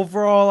yeah,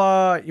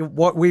 overall,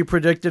 what we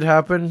predicted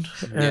happened,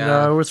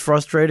 and it was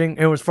frustrating.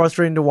 It was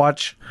frustrating to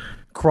watch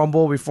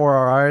crumble before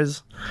our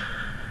eyes.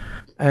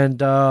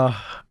 And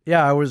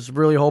I was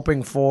really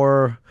hoping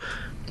for,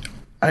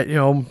 I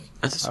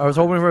was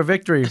hoping for a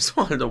victory. I just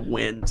wanted to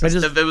win. If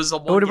it was a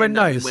one, it would have been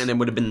nice. Win, it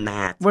would have been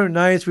that. It would have been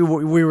nice.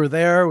 We were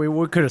there.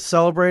 We could have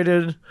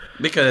celebrated.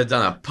 We could have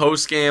done a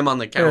post game on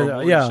the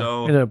Carol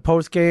show. In a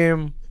post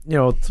game,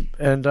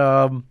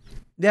 and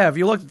if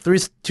you look,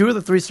 2 of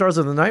the 3 stars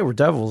of the night were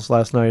Devils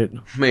last night.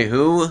 Wait,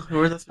 who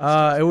were the 3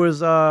 stars? It was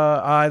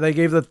they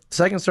gave the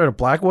second star to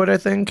Blackwood, I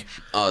think.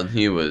 Oh,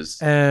 he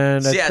was.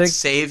 And I think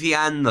save he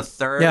had in the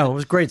third. Yeah, it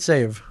was a great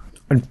save.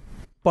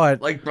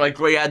 But like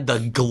where he had the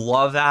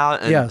glove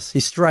out. And yes,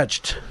 he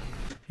stretched.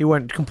 He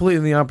went completely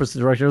in the opposite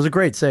direction. It was a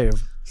great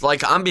save.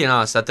 Like, I'm being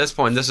honest, at this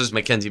point, this is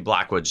Mackenzie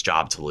Blackwood's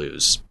job to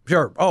lose.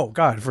 Sure. Oh,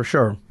 God, for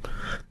sure.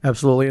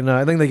 Absolutely. And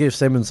I think they gave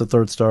Simmons the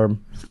 3rd star.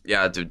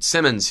 Yeah, dude.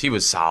 Simmons, he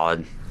was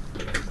solid.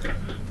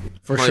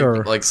 For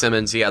sure. Like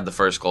Simmons, he had the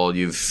first goal.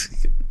 You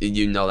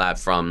know that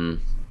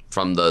from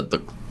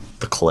the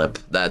clip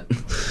that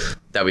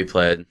we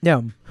played.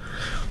 Yeah.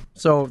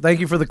 So,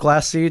 thank you for the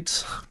glass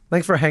seats.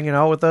 Thanks for hanging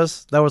out with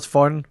us. That was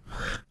fun.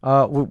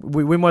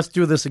 We must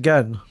do this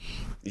again.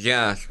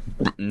 Yeah,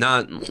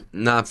 not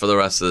for the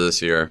rest of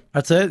this year.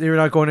 That's it? You're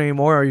not going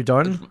anymore? Are you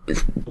done?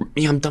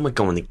 Yeah, I'm done with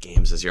going to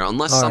games this year.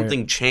 Unless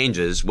something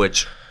changes,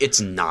 which it's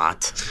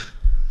not.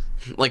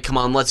 Like, come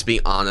on, let's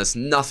be honest.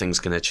 Nothing's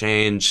going to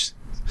change.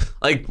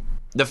 Like,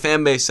 the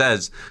fan base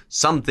says,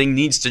 something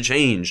needs to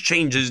change.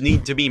 Changes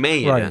need to be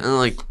made. Right. And,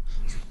 like,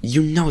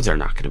 they're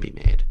not going to be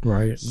made.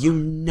 Right. We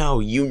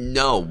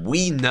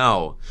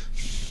know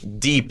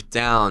deep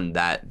down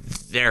that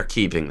they're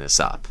keeping this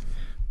up.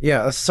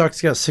 Yeah, it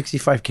sucks. Got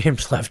 65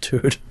 games left,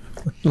 dude.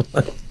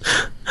 This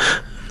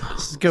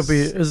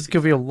is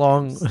gonna be a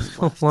long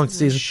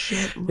season.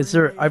 Shit, is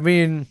there? I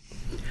mean,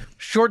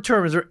 short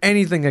term, is there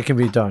anything that can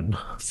be done?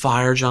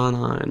 Fire John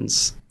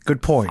Hines.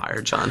 Good point.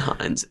 Fire John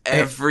Hines.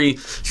 Amen.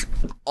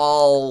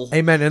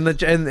 And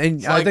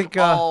I think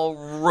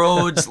all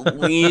roads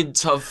lead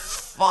to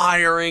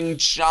firing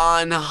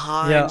John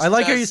Hines. Yeah, I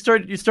like how you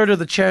started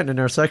the chant in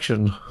our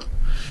section.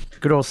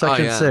 Good old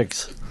section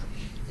 6.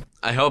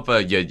 I hope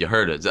you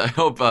heard it. I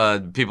hope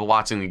people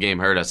watching the game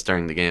heard us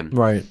during the game.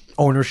 Right.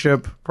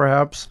 Ownership,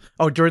 perhaps.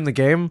 Oh, during the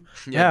game?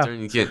 Yeah.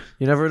 During the game.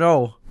 You never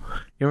know.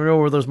 You never know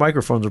where those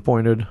microphones are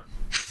pointed.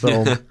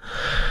 So,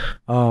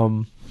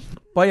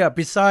 but yeah,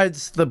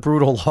 besides the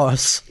brutal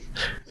loss,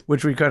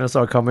 which we kind of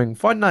saw coming,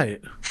 fun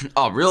night.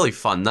 Oh, really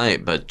fun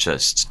night, but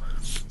just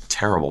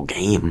terrible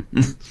game.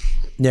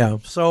 Yeah.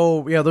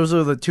 So, yeah, those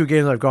are the 2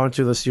 games I've gone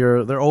to this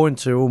year. They're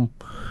 0-2.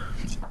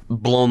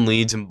 Blown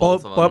leads in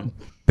both of them. But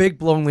big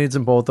blown leads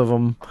in both of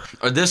them.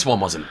 Or this one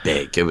wasn't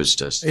big. It was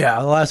just... Yeah,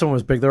 the last one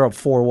was big. They're up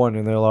 4-1,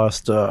 and they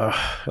lost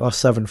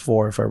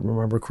 7-4, if I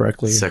remember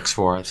correctly.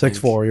 6-4, I think.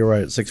 6-4, you're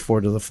right.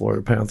 6-4 to the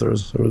Florida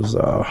Panthers. It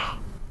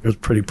was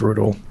pretty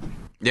brutal.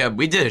 Yeah,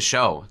 we did a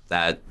show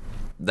that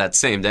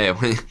same day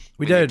when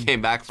we did.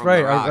 Came back from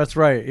right, the Rock. That's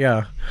right,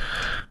 yeah.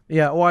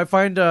 Yeah, well, I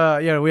find,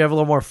 we have a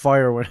little more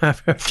fire when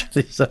after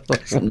these.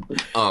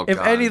 Oh, if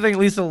God. anything, at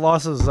least the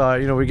losses,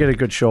 we get a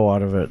good show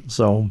out of it.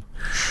 So,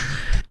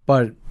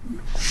 but...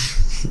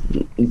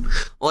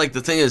 Like, the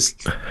thing is,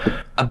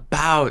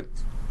 about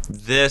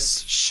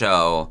this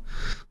show,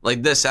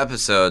 like this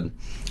episode,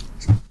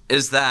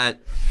 is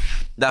that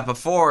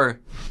before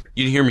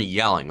you'd hear me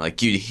yelling,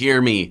 like you'd hear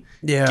me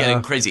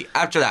getting crazy.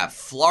 After that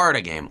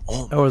Florida game,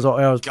 that was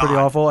pretty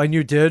awful. And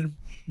you did.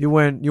 You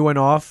went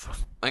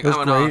off. Like, it was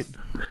great.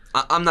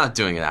 I'm not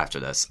doing it after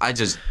this. I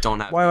just don't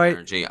have the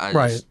energy.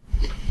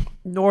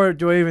 Nor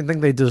do I even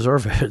think they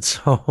deserve it.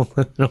 So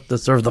they don't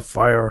deserve the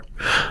fire.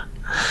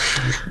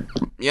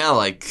 Yeah,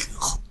 like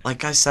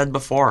I said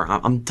before,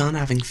 I'm done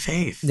having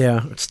faith.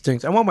 Yeah, it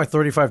stinks. I want my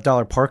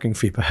 $35 parking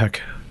fee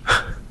back.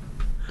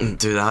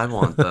 Dude, I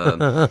want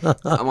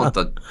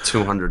the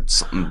 200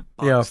 something.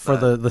 Yeah, for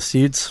the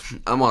seats.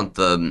 I want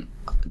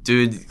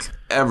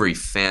every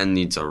fan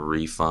needs a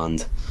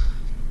refund.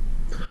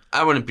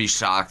 I wouldn't be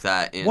shocked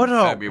that in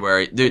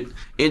February, dude,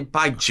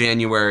 by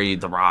January,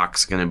 the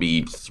Rock's gonna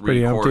be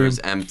 3/4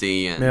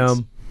 empty,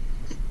 and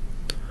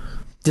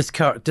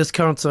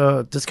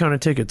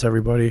discounted tickets,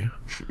 everybody.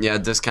 Yeah,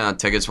 discounted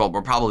tickets. Well,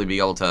 we'll probably be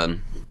able to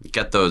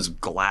get those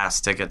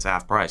glass tickets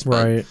half price.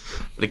 But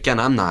again,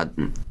 I'm not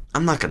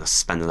gonna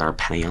spend another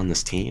penny on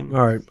this team.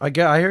 All right,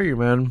 I hear you,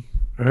 man.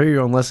 I hear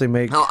you. Unless they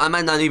make... Hell, I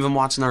might not even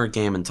watch another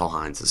game until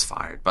Hines is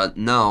fired. But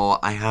no,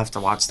 I have to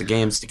watch the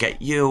games to get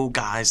you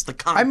guys the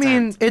content. I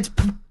mean, it's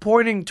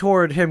pointing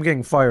toward him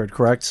getting fired,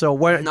 correct? So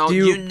what? No, do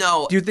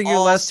you think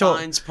he'll last till...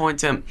 signs point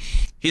to him.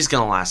 He's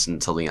gonna last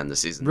until the end of the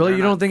season. Really?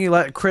 You don't think you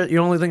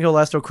only think he'll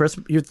last till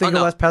Christmas? You think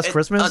he'll last past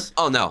Christmas?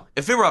 No.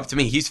 If it were up to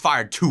me, he's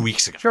fired 2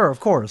 weeks ago. Sure, of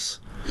course.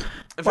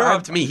 If it were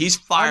up to me, he's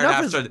fired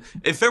after.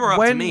 If it were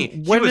up to me,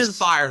 he was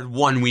fired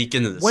 1 week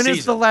into the season. When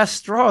is the last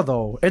straw,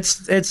 though?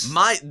 It's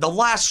the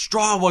last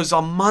straw was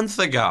a month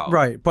ago.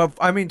 Right, but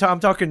I mean, I'm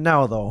talking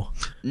now, though.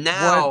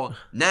 Now,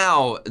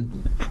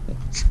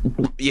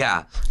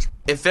 yeah.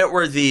 If it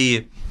were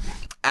the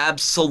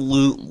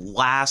absolute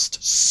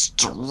last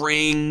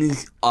string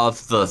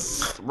of the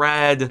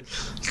thread,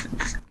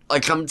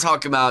 like I'm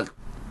talking about,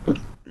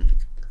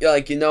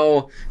 like,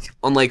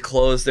 on like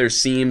clothes, there's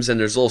seams and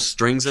there's little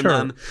strings in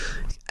them.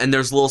 And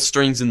there's little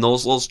strings in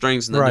those little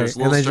strings, and then there's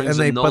little strings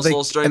in those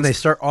little strings. And they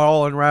start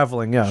all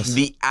unraveling, yes.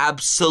 The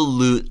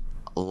absolute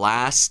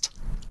last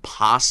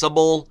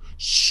possible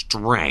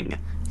string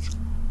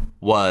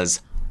was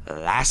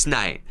last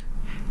night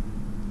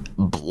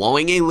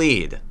blowing a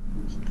lead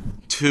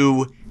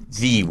to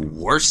the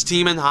worst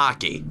team in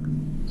hockey.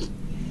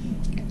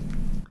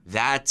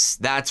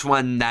 That's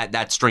when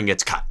that string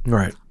gets cut.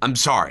 Right. I'm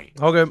sorry.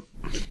 Okay.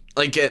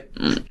 Like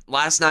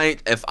last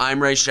night, if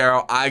I'm Ray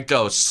Sherrill, I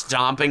go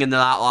stomping into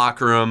that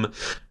locker room,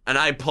 and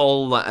I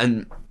pull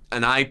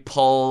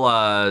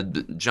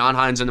John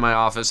Hines into my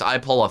office. I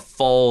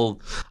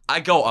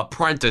go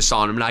apprentice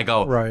on him, and I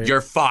go,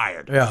 "You're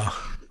fired." Yeah.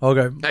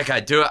 Okay. Like I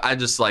do it. I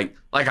just like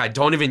I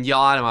don't even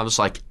yell at him. I'm just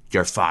like,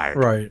 "You're fired."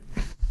 Right.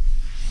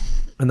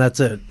 And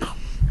that's it.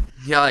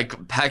 Yeah,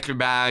 like pack your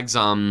bags.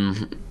 I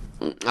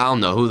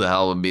don't know who the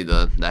hell would be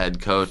the head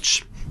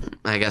coach.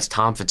 I guess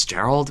Tom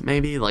Fitzgerald,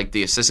 maybe, like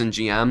the assistant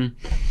GM.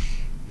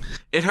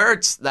 It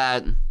hurts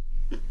that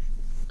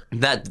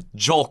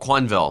Joel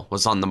Quenneville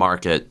was on the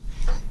market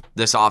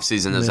this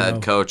offseason as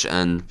head coach,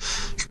 and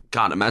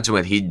God, imagine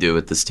what he'd do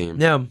with this team.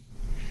 Yeah.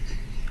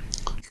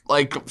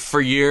 Like, for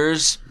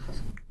years,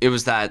 it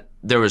was that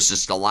there was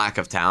just a lack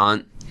of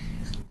talent.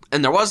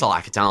 And there was a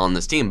lack of talent on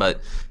this team,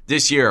 but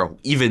this year,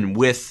 even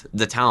with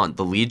the talent,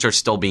 the leads are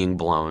still being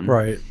blown.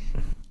 Right.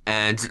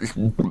 And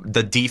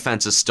the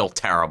defense is still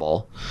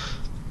terrible.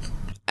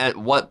 At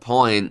what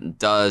point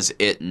does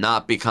it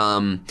not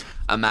become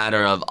a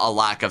matter of a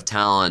lack of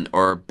talent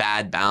or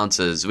bad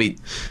bounces?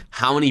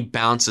 How many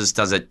bounces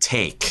does it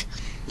take?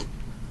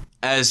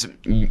 As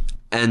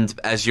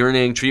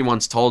Urinating Tree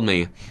once told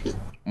me,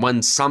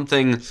 when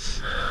something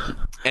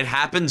it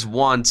happens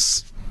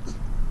once,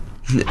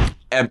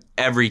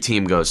 every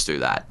team goes through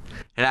that.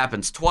 It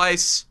happens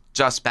twice,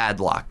 just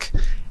bad luck.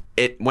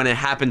 When it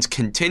happens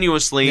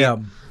continuously,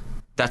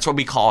 that's what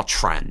we call a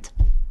trend.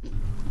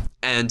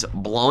 And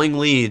blowing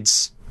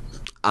leads,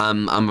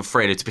 I'm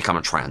afraid it's become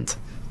a trend.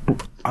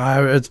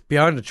 It's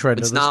beyond a trend.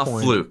 It's not a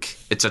fluke.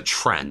 It's a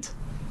trend.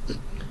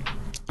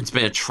 It's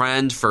been a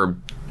trend for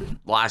the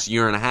last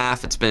year and a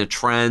half. It's been a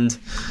trend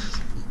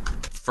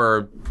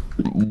for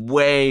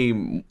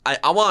I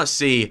want to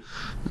see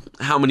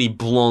how many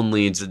blown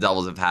leads the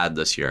Devils have had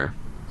this year.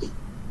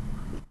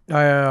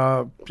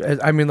 I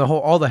mean,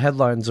 all the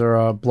headlines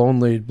are blown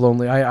lead.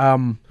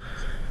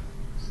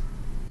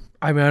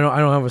 I mean, I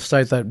don't have a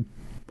site that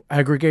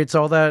aggregates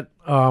all that.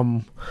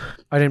 I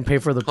didn't pay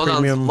for the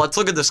premium. On. Let's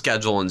look at the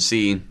schedule and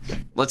see.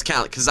 Let's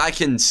count because I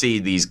can see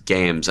these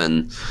games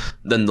and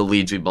then the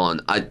leads we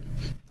belong. I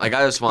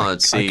just want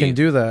to see. I can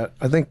do that.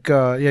 I think.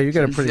 You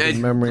got a pretty good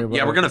memory.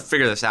 About we're gonna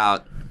figure this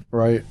out.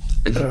 Right.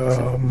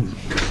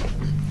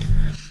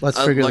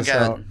 Let's figure this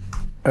out.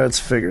 Let's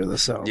figure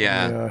this out.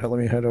 Yeah. Let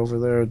me head over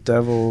there.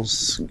 Devils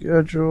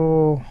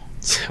schedule.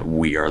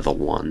 We are the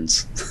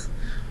ones.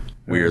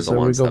 We are the so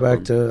ones. We go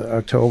back to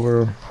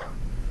October.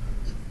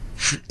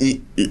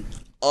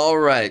 All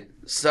right.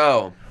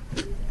 So,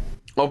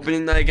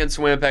 opening night against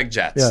Winnipeg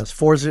Jets. Yes,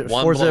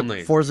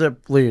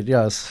 4-zip lead.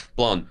 Yes.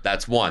 Blown.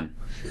 That's 1.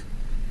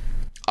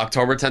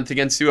 October 10th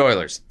against the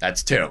Oilers.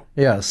 That's 2.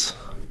 Yes.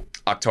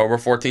 October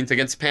 14th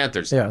against the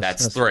Panthers. Yes.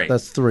 That's 3.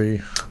 That's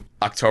 3.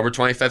 October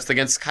 25th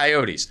against the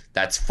Coyotes.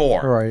 That's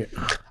 4. Right.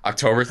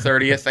 October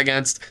 30th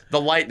against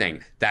the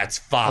Lightning. That's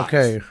 5.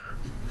 Okay.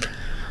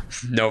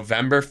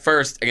 November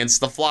 1st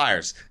against the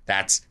Flyers.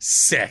 That's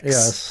 6.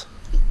 Yes.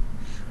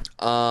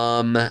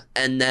 And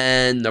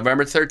then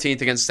November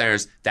 13th against the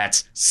Stars.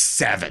 That's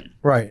 7.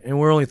 Right. And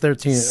we're only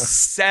 13.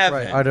 7.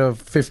 Right, out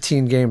of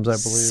 15 games, I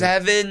believe.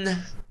 7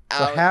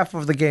 so half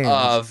of the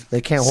games.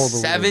 They can't hold the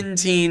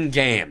 17 lead.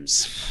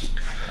 Games.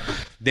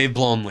 They've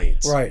blown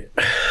leads. Right.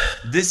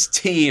 This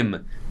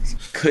team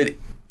could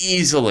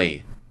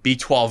easily be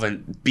 12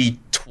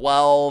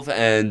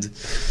 and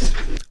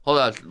hold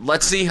on.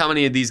 Let's see how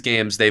many of these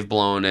games they've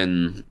blown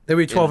in. They'd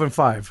be 12 and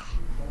 5.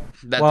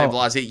 They've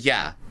lost.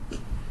 Yeah.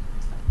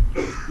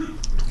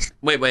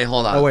 Wait,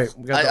 hold on. Oh wait,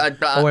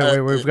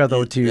 we've got the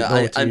OT.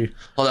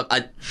 Hold up.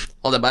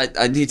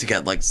 I need to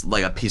get like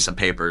a piece of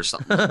paper or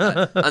something.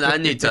 I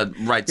need to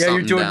write something down. Yeah,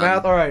 you're doing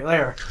math. All right,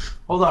 there.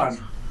 Hold on.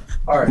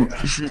 All right.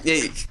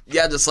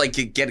 Yeah, just like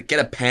get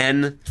a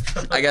pen.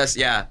 I guess.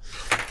 Yeah.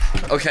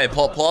 Okay,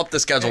 pull up the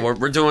schedule.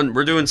 We're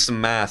doing some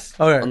math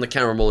on the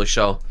Cameron Woolley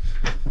show.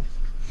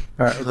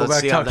 All right, we'll go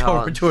back to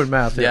October. We're doing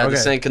math. Yeah,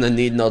 this ain't gonna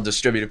need no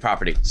distributed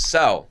property.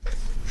 So.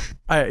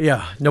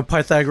 No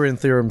Pythagorean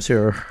theorems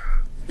here.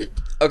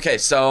 Okay,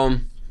 so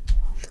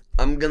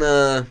I'm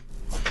gonna.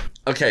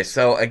 Okay,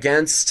 so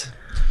against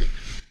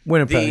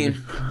Winnipeg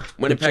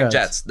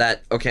Jets.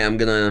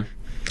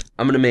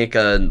 I'm gonna make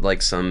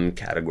some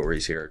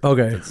categories here.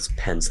 Okay. This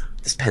pen's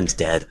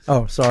dead.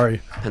 Oh,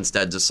 sorry. Pen's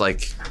dead. Just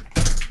like.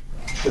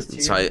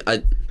 Sorry,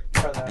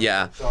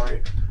 yeah.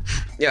 Sorry.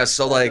 Yeah.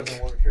 So like.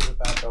 Here's a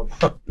backup.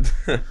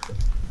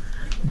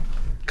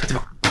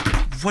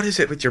 What is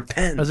it with your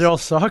pen? Does it all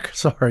suck?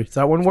 Sorry. Does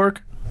that one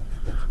work?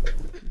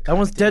 That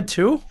one's dead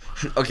too?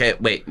 Okay,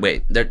 wait.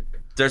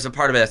 There's a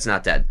part of it that's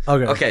not dead.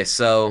 Okay.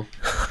 So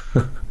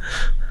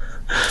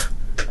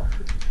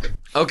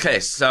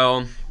against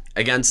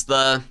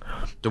the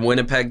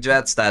Winnipeg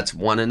Jets, that's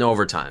 1 in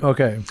overtime.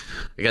 Okay.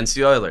 Against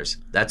the Oilers,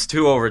 that's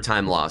 2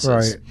 overtime losses.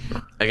 Right.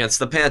 Against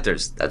the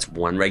Panthers, that's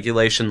 1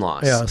 regulation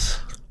loss. Yes.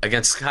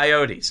 Against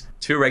Coyotes,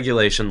 2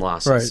 regulation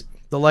losses. Right.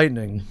 The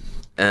Lightning.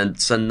 And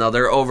it's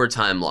another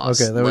overtime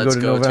loss. Okay, then we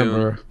go to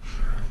November.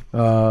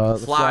 The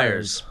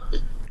Flyers.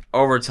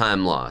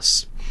 Overtime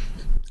loss.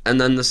 And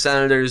then the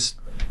Senators,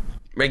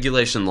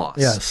 regulation loss.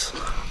 Yes.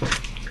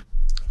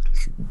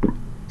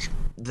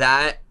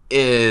 That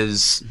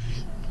is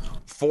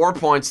 4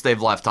 points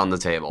they've left on the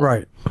table.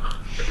 Right.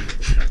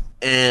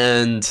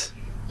 And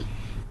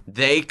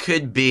they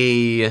could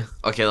be...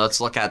 Okay,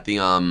 let's look at the...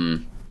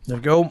 There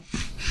you go.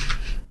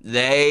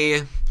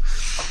 They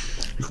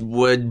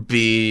would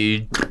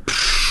be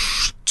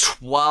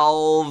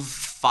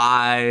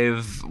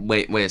 12-5...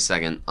 Wait a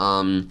second.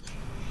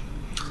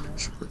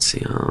 Let's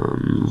see.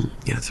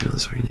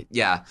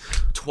 Yeah,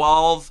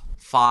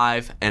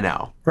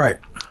 12-5-0. Right.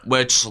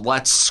 Which,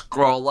 let's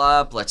scroll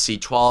up. Let's see,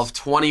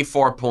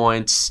 24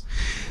 points.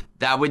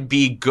 That would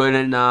be good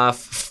enough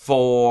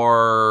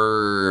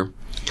for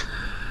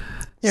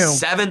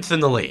 7th in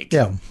the league.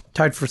 Yeah,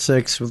 tied for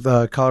 6th with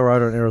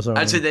Colorado and Arizona.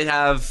 I'd say they'd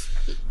have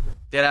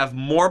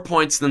more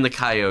points than the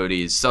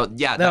Coyotes. So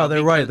yeah, no,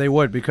 they're right. They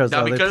would because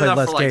that would they be good played enough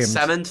less for like games.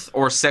 7th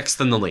or 6th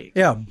in the league.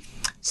 Yeah,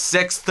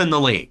 6th in the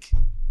league.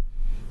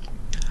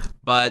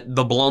 But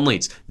the blown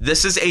leads.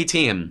 This is a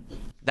team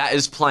that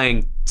is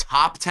playing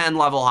top 10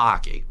 level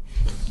hockey.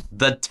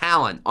 The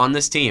talent on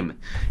this team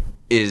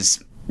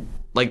is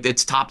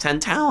it's top 10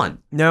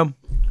 talent. No.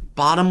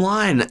 Bottom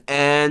line.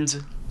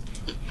 And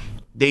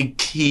they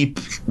keep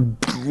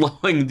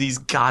blowing these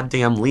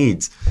goddamn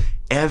leads.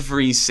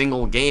 Every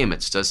single game,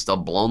 it's just a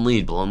blown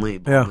lead.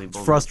 It's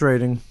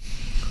frustrating.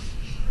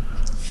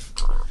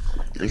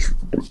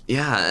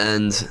 Yeah,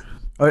 and...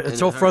 It's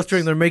so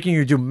frustrating they're making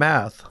you do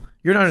math.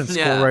 You're not in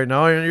school right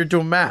now. You're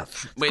doing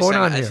math. What's going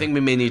on here? I think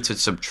we may need to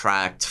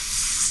subtract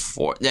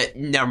 4.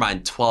 Never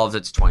mind. 12.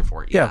 That's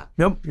 24. Yeah.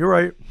 Yep. You're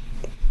right.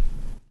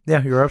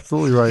 Yeah, you're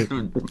absolutely right.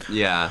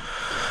 Yeah.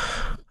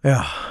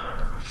 Yeah.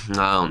 I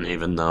don't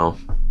even know.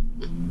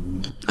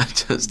 I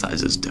just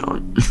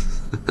don't.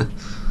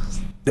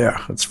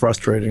 Yeah, it's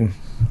frustrating.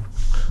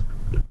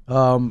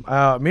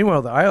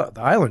 Meanwhile, the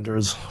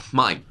Islanders.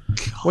 My God.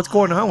 What's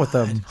going on with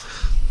them?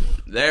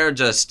 They're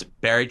just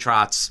Barry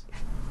Trotz.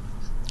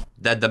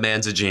 That the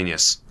man's a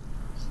genius.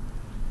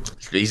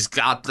 He's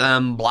got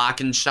them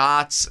blocking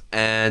shots,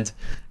 and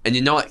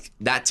you know what?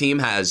 That team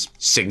has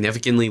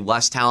significantly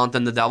less talent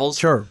than the Devils.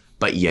 Sure.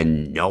 But you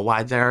know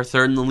why they're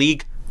third in the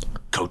league?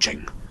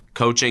 Coaching.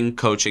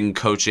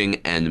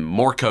 Coaching, and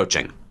more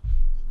coaching.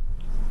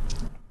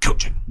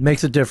 Coaching.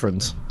 Makes a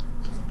difference.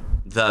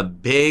 The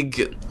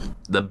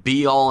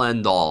be-all,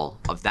 end-all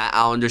of that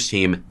Islanders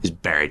team is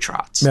Barry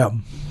Trotz. Yeah.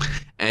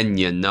 And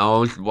you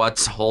know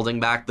what's holding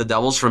back the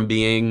Devils from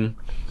being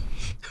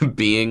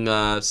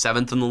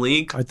seventh in the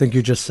league? I think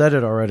you just said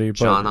it already. But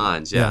John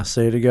Hines, yeah.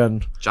 Say it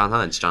again. John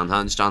Hines.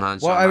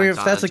 Well, I mean,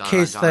 if that's the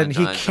case, then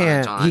he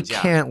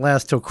can't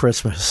last till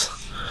Christmas.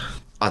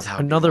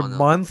 Another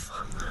month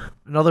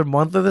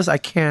of this, I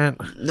can't.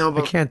 No,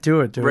 but I can't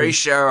do it, dude. Ray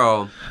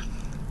Shero,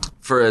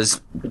 for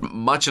as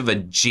much of a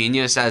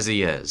genius as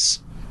he is,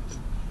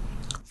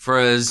 for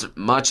as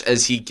much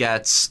as he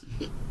gets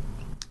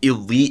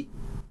elite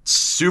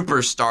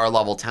superstar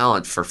level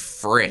talent for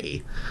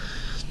free,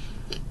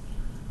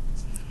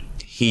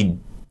 he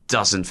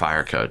doesn't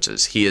fire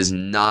coaches. He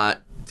doesn't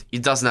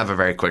have a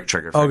very quick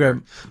trigger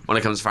finger when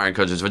it comes to firing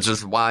coaches, which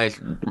is why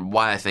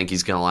I think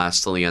he's going to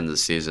last till the end of the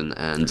season.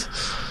 And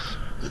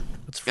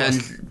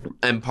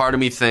part of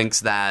me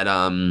thinks that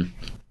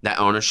that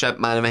ownership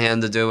might have a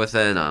hand to do with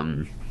it.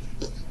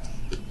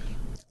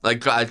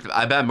 Like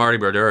I bet Marty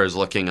Brodeur is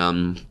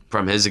looking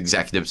from his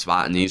executive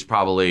spot, and he's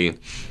probably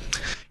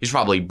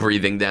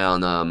breathing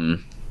down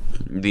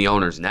the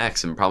owner's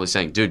necks and probably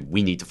saying, "Dude,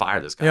 we need to fire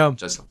this guy. Yeah.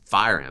 Just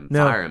fire him.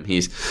 Yeah. Fire him.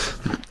 He's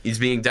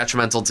being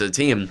detrimental to the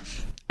team."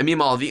 And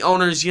meanwhile, the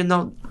owners, deep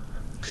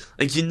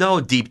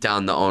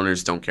down, the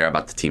owners don't care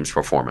about the team's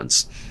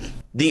performance.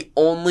 The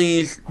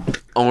only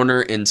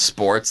owner in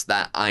sports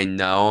that I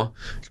know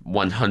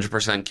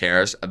 100%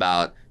 cares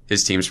about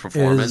his team's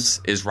performance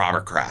is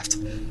Robert Kraft.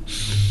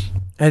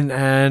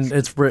 And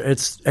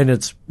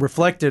it's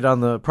reflected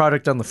on the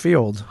product on the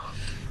field.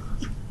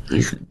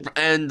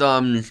 And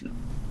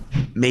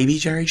maybe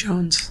Jerry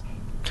Jones.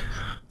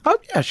 Oh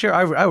yeah, sure.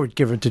 I would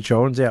give it to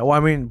Jones. Yeah. Well, I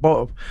mean,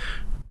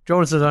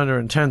 Jones is under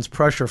intense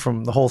pressure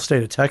from the whole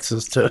state of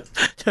Texas to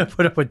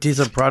put up a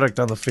decent product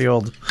on the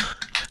field,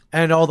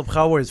 and all the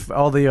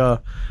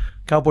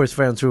Cowboys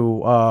fans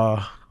who.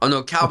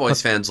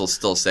 Cowboys fans will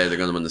still say they're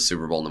going to win the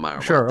Super Bowl no matter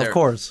what. Sure, of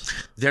course.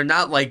 They're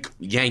not like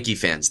Yankee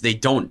fans. They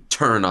don't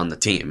turn on the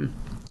team.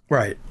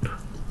 Right.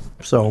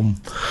 So,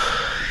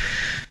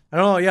 I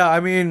don't know. Yeah, I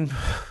mean,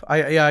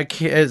 I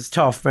can't, it's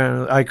tough,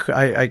 man.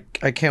 I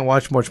can't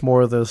watch much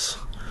more of this.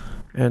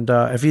 And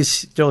if he's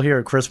still here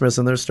at Christmas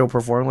and they're still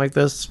performing like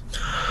this,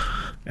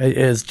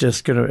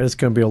 it's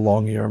gonna be a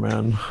long year,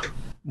 man.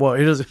 Well,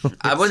 it is.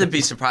 I wouldn't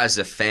be surprised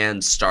if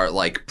fans start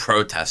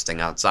protesting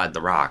outside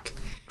the Rock.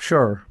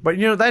 Sure, but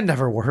that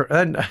never worked.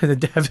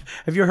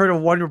 Have you heard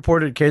of one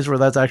reported case where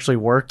that's actually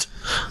worked?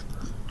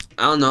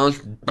 I don't know,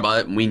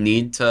 but we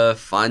need to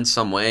find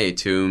some way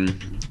to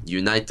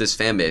unite this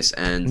fan base.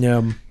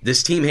 And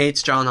this team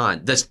hates John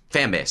Hines. This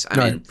fan base.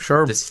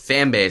 This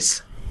fan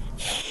base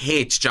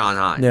hates John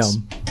Hines.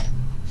 Yeah.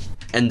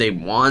 And they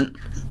want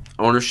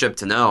ownership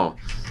to know,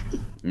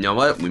 you know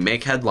what? We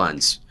make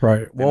headlines.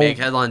 Right. We make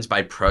headlines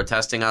by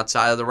protesting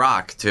outside of the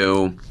Rock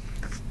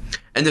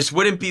and this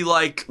wouldn't be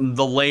like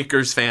the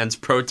Lakers fans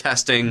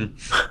protesting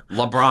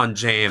LeBron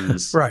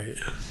James. Right.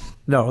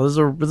 No,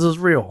 this is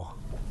real.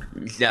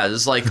 Yeah,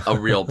 this is a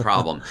real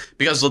problem.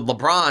 Because with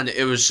LeBron,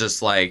 it was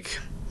just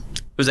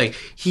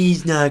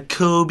he's not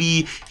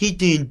Kobe. He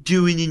didn't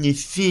do it in the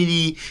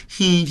city.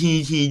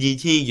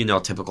 He.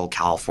 Typical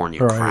California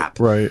crap.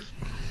 Right.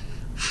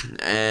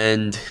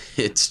 And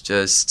it's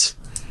just,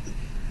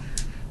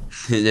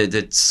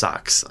 it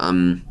sucks.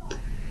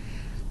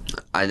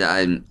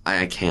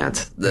 I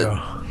can't.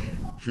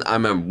 I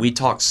remember we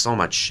talked so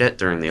much shit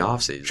during the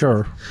offseason.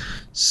 Sure.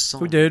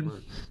 We did.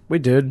 We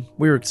did.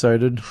 We were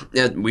excited.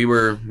 Yeah, we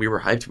were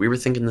hyped. We were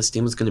thinking this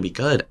team was going to be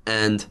good,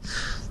 and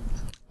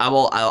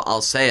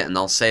I'll say it, and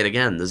I'll say it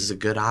again. This is a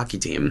good hockey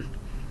team.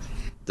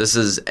 This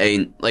is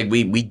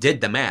we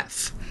did the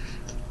math.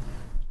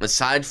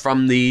 Aside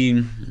from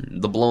the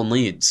blown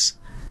leads,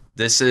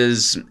 this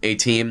is a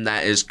team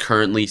that is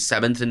currently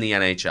 7th in the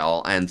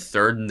NHL and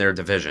 3rd in their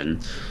division,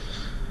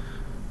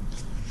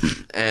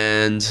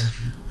 and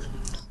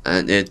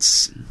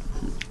it's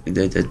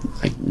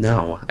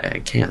no, I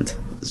can't.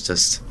 It's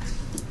just.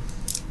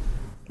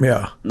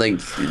 Yeah.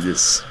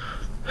 This.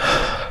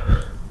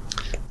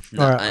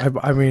 No, all right.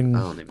 I mean,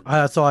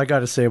 that's all I got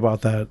to say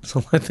about that.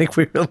 So I think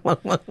we.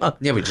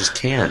 Yeah, we just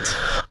can't.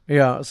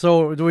 Yeah.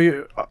 So do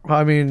we?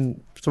 I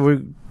mean,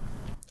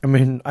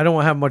 I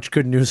don't have much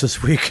good news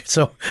this week.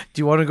 So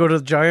do you want to go to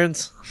the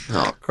Giants?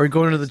 Oh, are we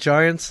going to the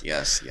Giants?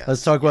 Yes.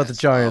 Let's talk about the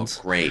Giants.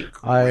 Oh, great.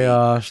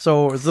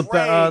 So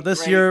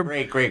this year.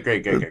 Great.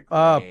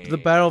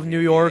 The Battle of New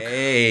York.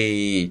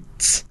 Great.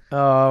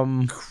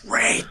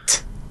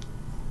 Great.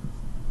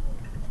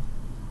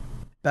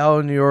 Battle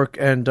of New York,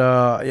 and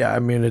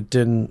it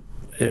didn't.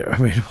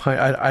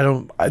 I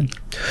don't.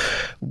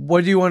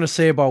 What do you want to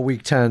say about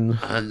Week 10?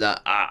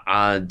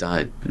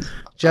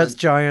 Jets,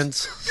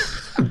 Giants.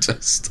 I'm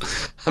just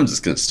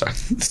gonna start.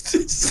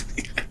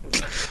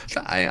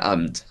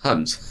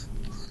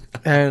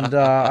 And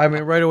I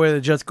mean, right away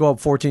the Jets go up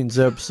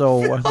 14-0. So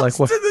like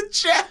what? To the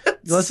Jets.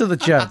 Lost to the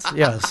Jets.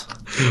 Yes,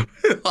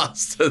 We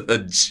lost to the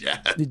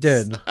Jets. you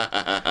did.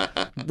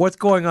 What's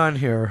going on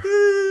here?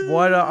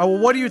 What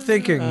are you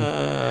thinking?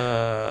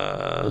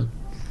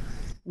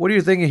 What are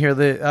you thinking here?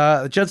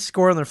 The Jets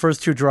score on their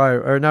first two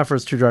drives, or not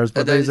first two drives,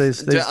 but they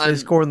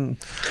score.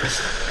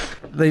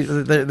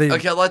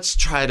 Okay, let's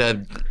try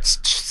to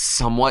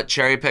somewhat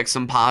cherry pick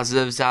some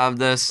positives out of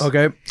this.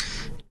 Okay.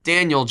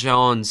 Daniel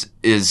Jones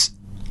is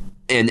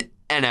an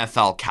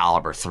NFL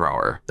caliber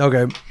thrower.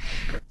 Okay.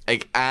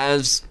 Like,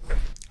 as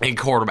a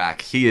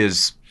quarterback, he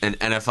is an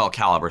NFL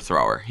caliber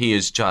thrower. He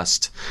is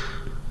just,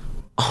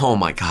 oh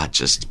my God,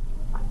 just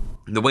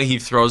the way he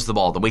throws the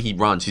ball, the way he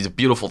runs. He's a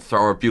beautiful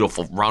thrower,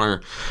 beautiful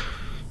runner.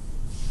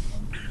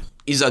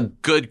 He's a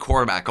good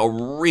quarterback, a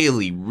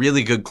really,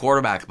 really good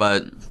quarterback.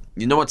 But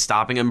you know what's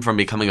stopping him from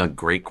becoming a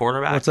great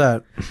quarterback? What's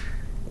that?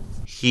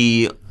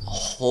 He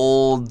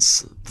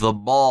holds the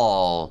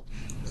ball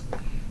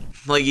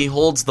like he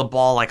holds the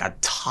ball like a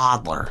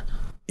toddler.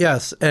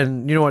 Yes,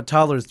 and you know what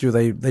toddlers do?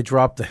 They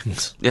drop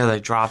things. Yeah, they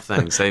drop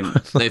things.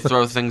 They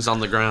throw things on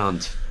the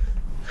ground.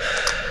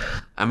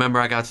 I remember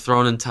I got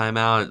thrown in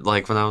timeout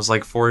like when I was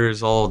like 4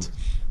 years old.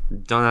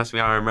 Don't ask me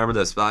how I remember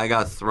this, but I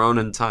got thrown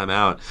in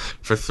timeout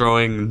for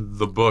throwing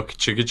the book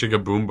Chicka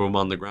Chicka Boom Boom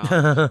on the ground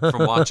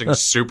from watching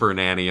Super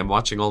Nanny. I'm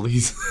watching all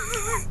these.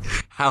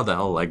 How the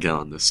hell did I get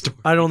on this story?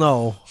 I don't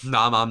know. No,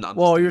 I'm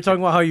well, you're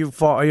talking about how you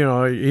fall. You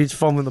know, he's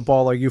fumbling the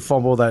ball like you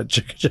fumble that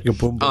Chicka Chicka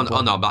Boom Boom.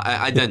 Oh no, but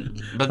I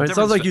didn't. But it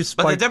sounds like you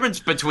But the difference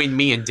between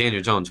me and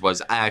Daniel Jones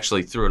was I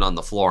actually threw it on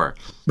the floor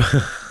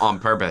on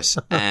purpose,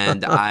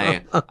 and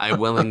I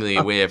willingly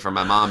waited for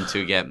my mom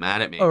to get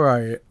mad at me. All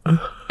right.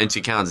 And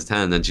she counts to 10,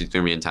 and then she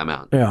threw me in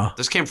timeout. Yeah.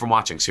 This came from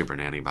watching Super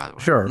Nanny, by the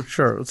way.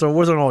 Sure. So it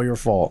wasn't all your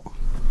fault.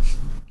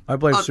 I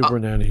blame Super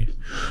Nanny.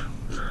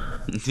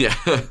 Yeah.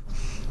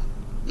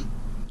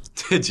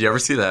 Did you ever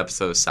see that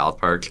episode of South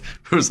Park?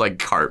 It was like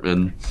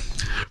Cartman,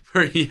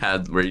 where he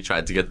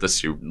tried to get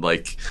the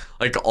like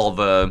all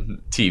the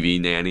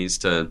TV nannies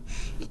to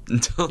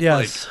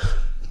yes.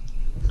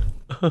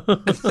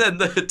 And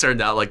then it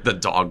turned out like the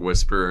dog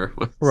whisperer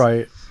was.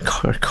 Right.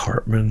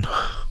 Cartman.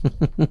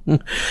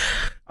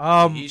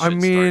 He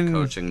should start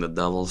coaching the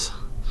Devils.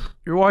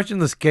 You're watching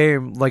this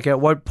game. Like, at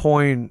what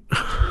point?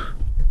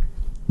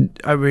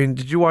 I mean,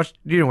 did you watch?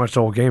 You didn't watch the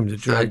whole game,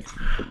 did you?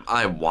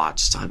 I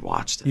watched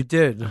it. You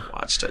did. I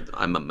watched it.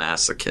 I'm a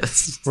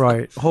masochist.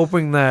 Right.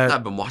 Hoping that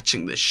I've been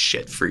watching this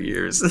shit for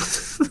years.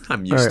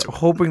 I'm used to it.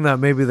 Hoping that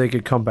maybe they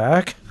could come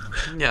back.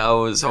 Yeah, I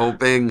was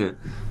hoping.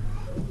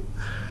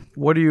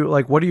 What are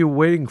you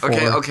waiting for?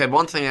 Okay.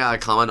 One thing I gotta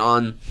comment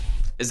on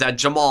is that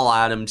Jamal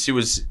Adams, he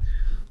was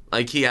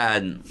like he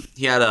had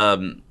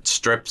a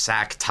strip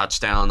sack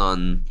touchdown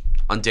on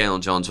Daniel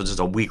Jones, which is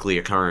a weekly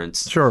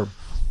occurrence. Sure.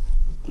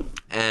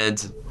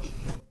 And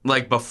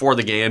like before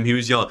the game, he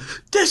was yelling,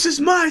 "This is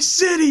my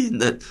city!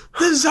 This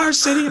is our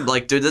city!" I'm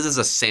like, dude, this is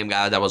the same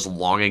guy that was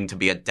longing to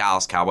be a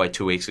Dallas Cowboy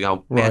 2 weeks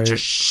ago. Man, right.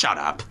 Just shut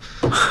up.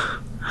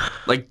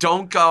 Like,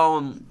 don't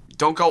go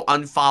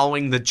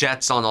unfollowing the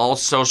Jets on all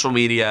social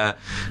media,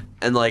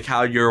 and like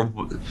how you're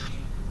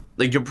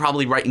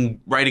probably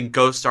writing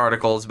ghost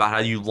articles about how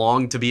you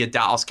long to be a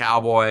Dallas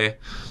Cowboy,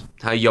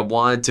 how you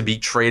wanted to be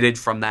traded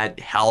from that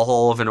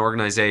hellhole of an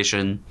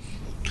organization.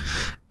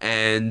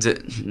 And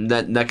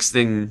that next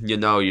thing you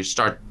know, you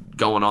start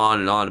going on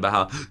and on about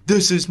how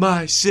this is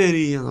my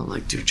city, and I'm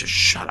like, dude, just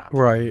shut up.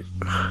 Right.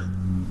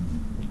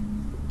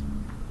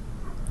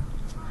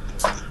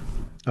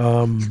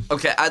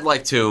 Okay, I'd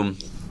like to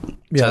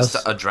just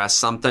address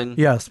something.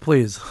 Yes,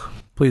 please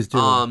do.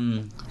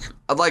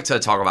 I'd like to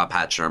talk about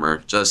Pat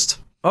Shurmur. Just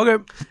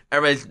okay.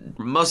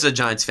 Most of the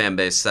Giants fan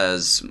base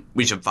says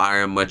we should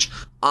fire him, which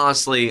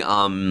honestly,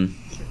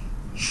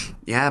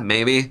 yeah,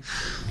 maybe.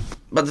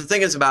 But the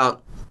thing is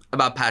about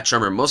Pat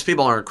Shurmur, most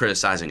people aren't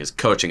criticizing his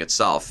coaching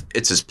itself.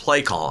 It's his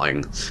play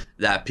calling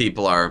that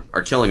people are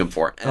killing him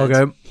for. And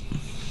okay.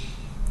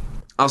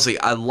 Honestly,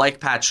 I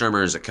like Pat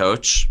Shurmur as a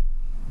coach.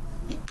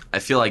 I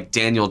feel like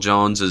Daniel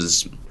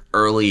Jones'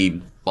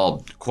 early,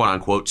 well,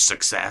 quote-unquote,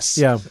 success.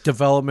 Yeah,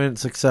 development,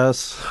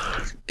 success.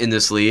 In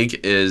this league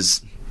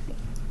is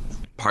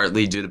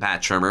partly due to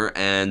Pat Shurmur.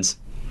 And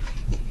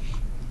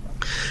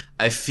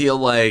I feel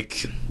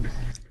like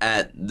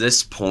at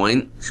this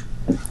point,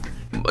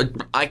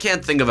 I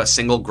can't think of a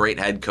single great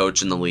head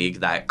coach in the league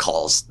that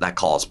calls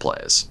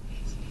plays.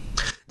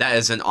 That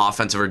is an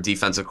offensive or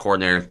defensive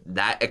coordinator.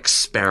 That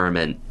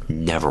experiment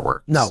never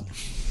works.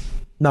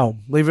 No,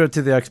 leave it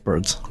to the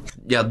experts.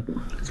 Yeah,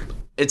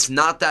 it's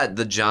not that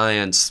the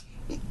Giants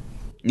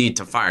need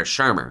to fire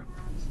Shurmur.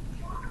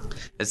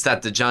 It's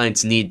that the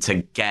Giants need to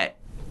get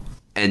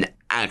an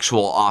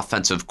actual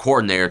offensive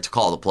coordinator to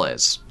call the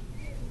plays.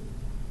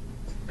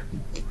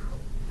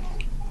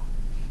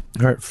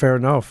 All right, fair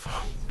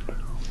enough.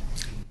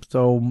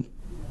 So,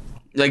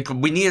 like,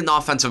 we need an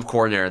offensive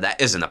coordinator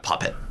that isn't a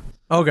puppet.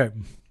 Okay,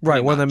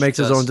 right, one that makes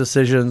his own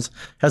decisions,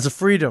 has the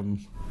freedom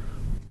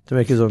to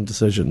make his own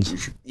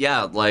decisions.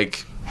 Yeah,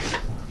 like,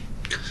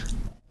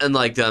 And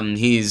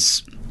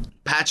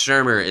Pat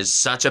Shurmur is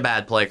such a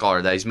bad play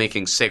caller that he's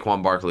making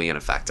Saquon Barkley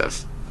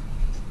ineffective.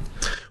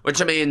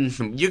 Which, I mean,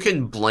 you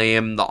can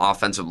blame the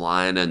offensive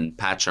line and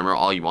Pat Shurmur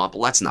all you want, but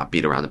let's not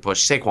beat around the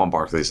bush. Saquon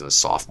Barkley's in a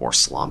sophomore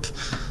slump.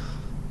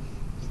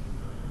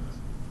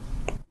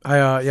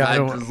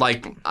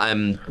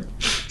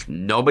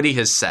 Nobody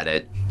has said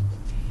it.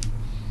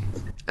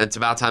 It's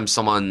about time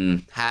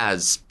someone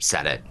has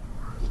said it.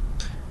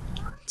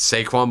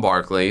 Saquon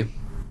Barkley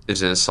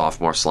is in a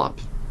sophomore slump.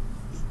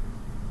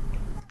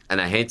 And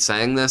I hate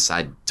saying this.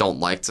 I don't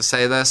like to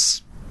say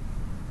this.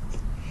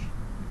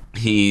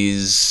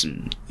 He's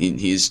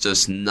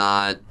just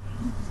not.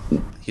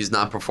 He's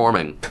not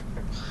performing.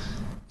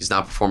 He's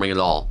not performing at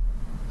all.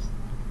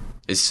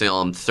 He's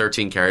still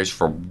 13 carries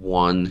for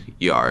 1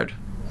 yard.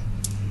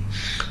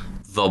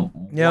 The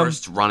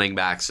worst running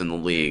backs in the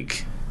league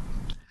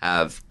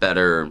have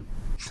better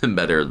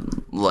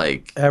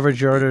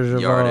average yardage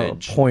of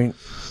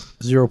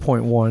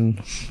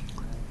 0.1.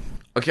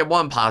 Okay,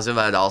 one positive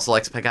I'd also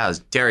like to pick out is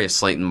Darius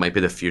Slayton might be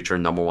the future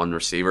number one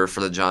receiver for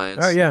the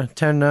Giants. Oh, yeah.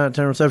 10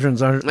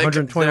 receptions,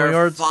 120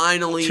 yards,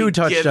 finally 2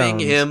 touchdowns. Giving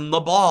him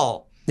the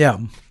ball. Yeah.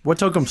 What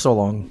took him so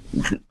long?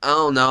 I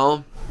don't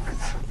know.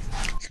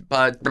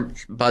 But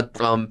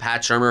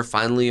Pat Shurmur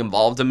finally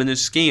involved him in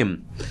his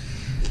scheme.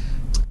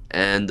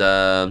 And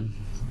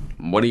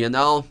what do you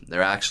know?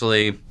 They're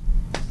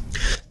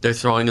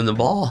throwing him the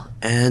ball.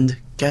 And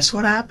guess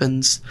what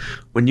happens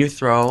when you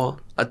throw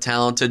a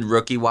talented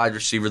rookie wide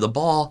receiver the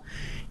ball?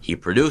 He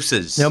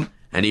produces. Yep.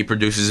 And he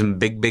produces in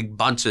big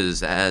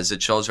bunches, as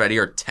it shows right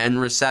here. 10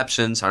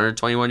 receptions,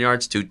 121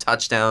 yards, 2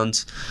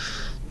 touchdowns.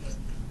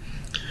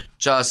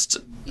 Just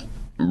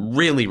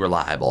really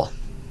reliable.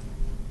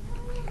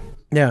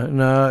 Yeah,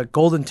 and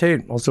Golden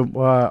Tate also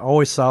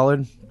always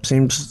solid.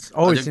 Seems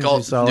to be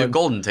solid.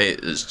 Golden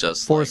Tate is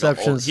just 4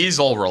 receptions. He's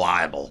all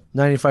reliable.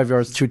 95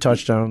 yards, 2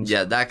 touchdowns.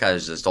 Yeah, that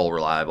guy's just all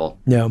reliable.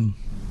 Yeah.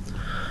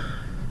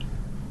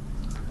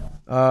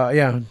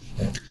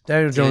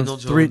 Daniel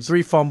Jones,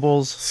 three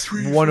fumbles,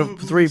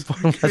 three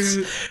fumbles,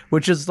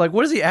 which is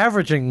what is he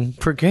averaging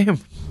per game?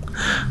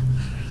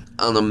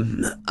 I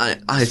don't.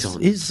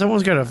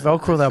 Someone's got to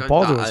Velcro that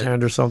ball to his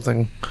hand or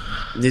something.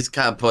 He's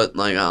got to put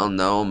I don't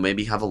know,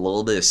 maybe have a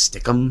little bit of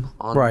stickum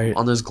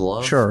on his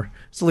glove. Sure,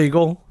 it's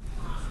legal.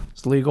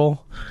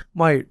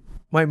 Might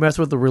mess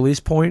with the release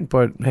point,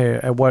 but hey,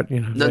 at what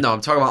No,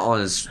 I'm talking about on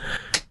his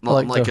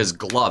his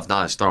glove,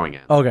 not his throwing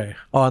hand. Okay,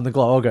 on the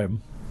glove. Okay.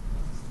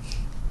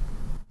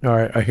 All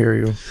right, I hear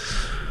you.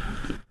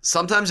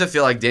 Sometimes I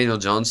feel like Daniel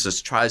Jones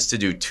just tries to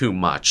do too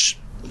much.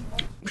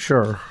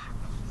 Sure.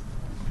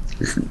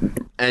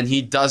 And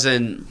he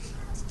doesn't.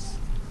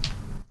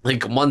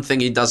 One thing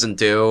he doesn't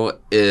do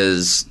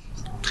is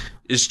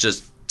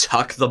just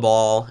tuck the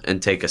ball and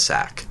take a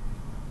sack.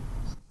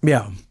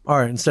 Yeah. All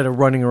right. Instead of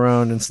running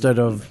around, instead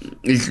of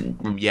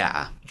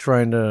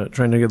trying to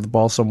get the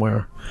ball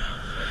somewhere,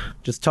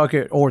 just tuck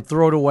it or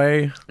throw it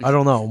away. I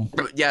don't know.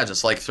 Yeah,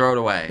 just throw it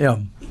away. Yeah.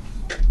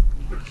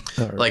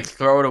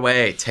 Throw it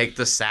away. Take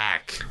the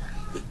sack.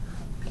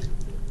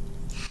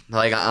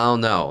 I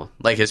don't know.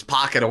 His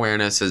pocket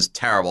awareness is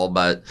terrible,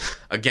 but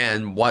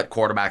again, what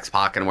quarterback's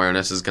pocket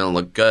awareness is going to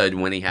look good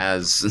when he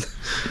has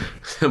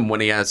a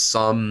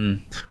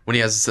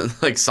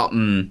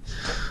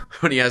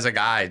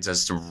guy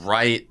just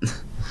right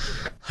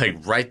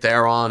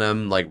there on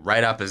him,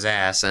 right up his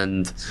ass,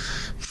 and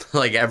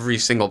every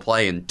single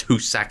play in 2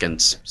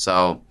 seconds.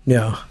 So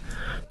yeah.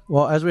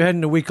 Well, as we head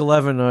into Week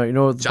 11,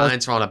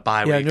 Giants are on a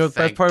bye week. Yeah, the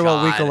best part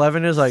about Week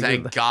 11 is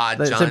thank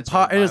God,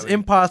 it is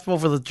impossible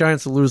for the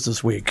Giants to lose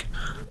this week.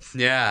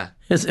 Yeah,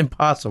 it's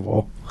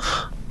impossible.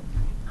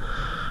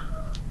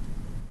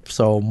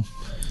 So,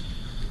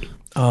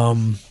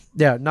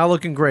 not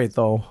looking great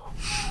though.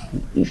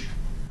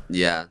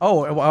 Yeah.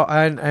 Oh, well,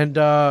 and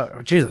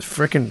Jesus,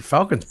 freaking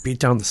Falcons beat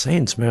down the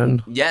Saints,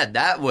 man. Yeah,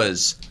 that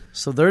was.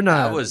 So they're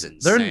not. That was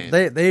insane.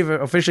 They've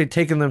officially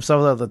taken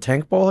themselves out of the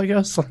tank bowl, I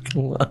guess.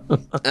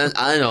 And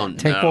I don't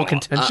tank know. bowl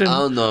contention. I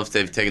don't know if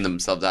they've taken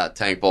themselves out of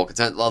tank bowl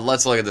contention.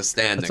 Let's look at the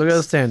standings. Let's look at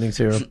the standings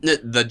here.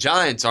 The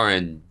Giants are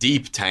in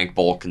deep tank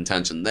bowl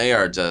contention. They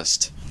are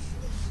just.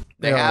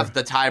 They have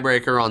the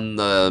tiebreaker on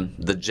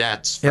the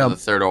Jets for the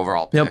 3rd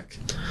overall pick.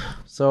 Yep.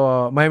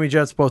 So Miami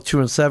Jets both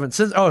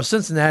 2-7.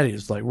 Cincinnati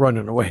is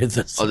running away with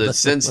this.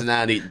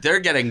 Cincinnati, they're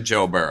getting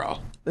Joe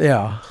Burrow.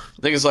 Yeah.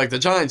 The thing is, the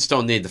Giants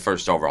don't need the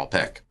 1st overall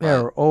pick.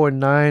 Yeah,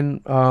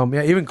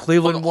 0-9. Even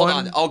Cleveland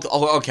won. Hold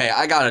on. Okay,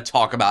 I got to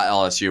talk about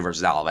LSU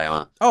versus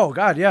Alabama. Oh,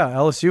 God, yeah.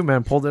 LSU,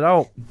 man, pulled it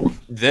out.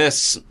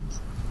 This,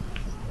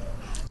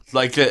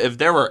 if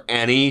there were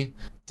any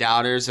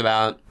doubters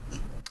about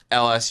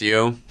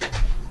LSU,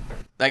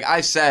 I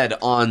said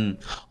on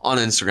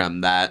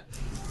Instagram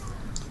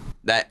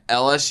that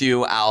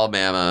LSU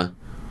Alabama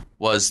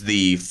was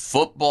the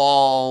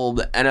football,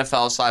 the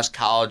NFL /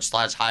 college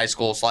 / high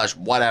school /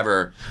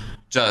 whatever,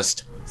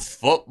 just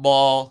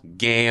football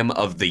game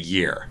of the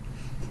year.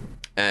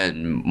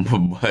 And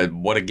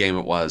what a game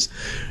it was.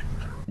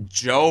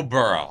 Joe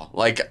Burrow,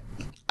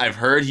 I've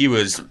heard he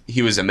was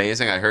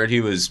amazing. I heard he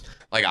was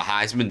like a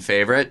Heisman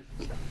favorite,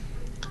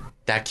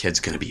 that kid's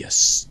gonna be a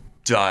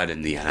stud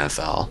in the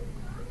NFL.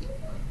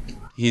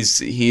 He's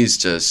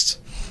just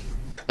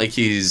like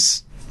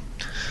he's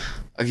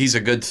a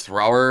good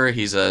thrower.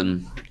 He's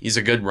a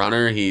good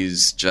runner.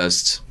 He's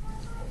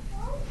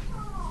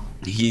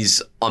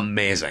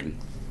amazing.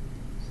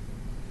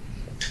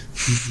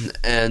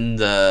 and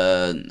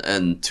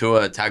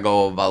Tua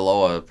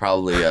Tagovailoa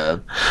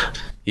probably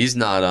he's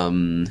not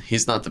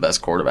the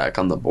best quarterback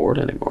on the board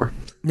anymore.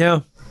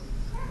 Yeah.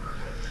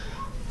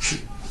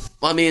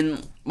 Well, I mean,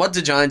 what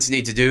the Giants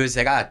need to do is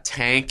they gotta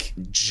tank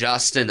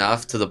just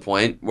enough to the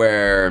point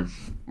where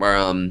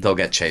they'll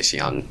get Chase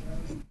Young.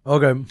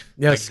 Okay.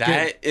 Yes.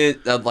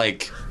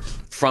 Like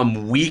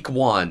from week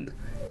 1,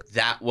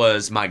 that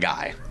was my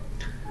guy.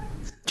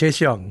 Chase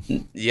Young.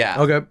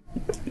 Yeah. Okay.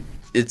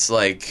 It's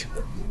like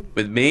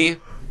with me,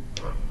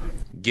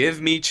 give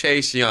me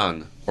Chase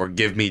Young or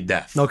give me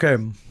death. Okay.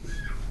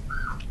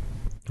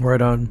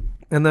 Right on.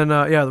 And then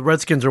the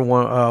Redskins are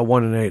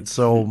 1-8.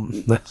 So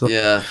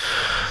yeah.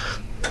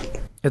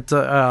 It's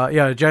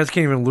the Giants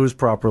can't even lose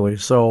properly.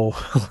 So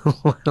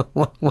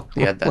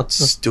yeah, that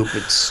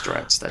stupid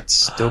stretch, that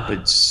stupid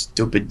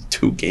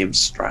 2-game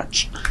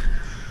stretch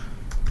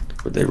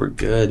where they were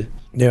good.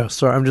 Yeah,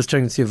 sorry, I'm just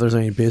checking to see if there's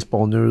any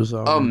baseball news.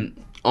 Oh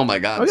my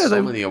God,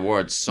 so many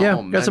awards.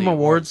 Got some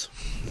awards.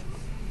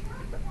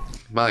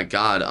 My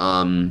God,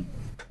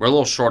 we're a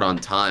little short on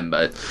time,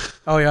 but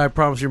oh yeah, I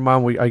promise your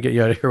mom I get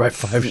you out of here by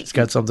 5. She's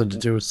got something to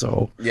do.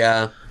 So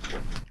yeah.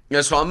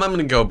 So I'm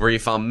gonna go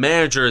brief on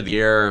Manager of the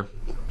Year.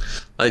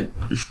 Like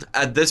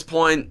at this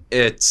point,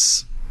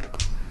 it's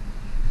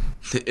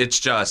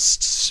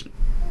just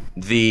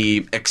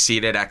the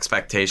Exceeded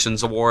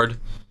Expectations Award.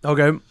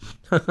 Okay.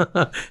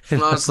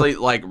 Honestly,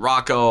 like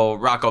Rocco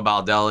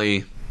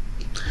Baldelli,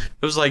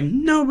 it was like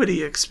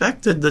nobody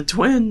expected the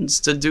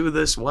Twins to do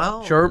this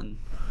well. Sure.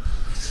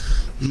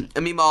 And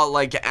meanwhile,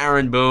 like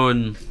Aaron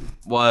Boone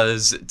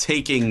was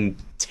taking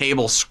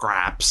table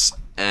scraps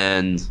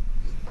and.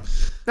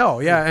 Oh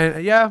yeah,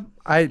 and yeah.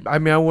 I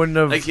mean, I wouldn't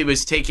have. Like he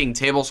was taking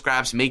table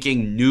scraps,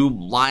 making new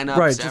lineups.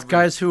 Right, just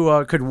guys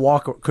who could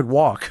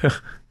walk,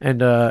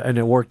 and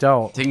it worked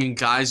out. Taking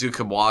guys who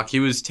could walk. He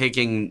was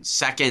taking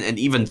second and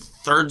even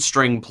third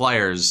string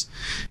players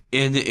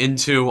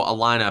into a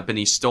lineup, and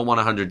he still won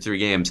 103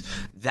 games.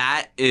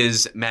 That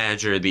is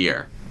Manager of the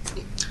Year.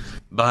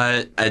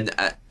 But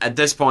at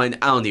this point,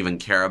 I don't even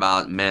care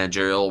about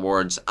managerial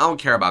awards. I don't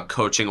care about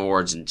coaching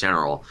awards in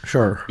general.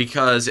 Sure.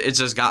 Because it's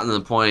just gotten to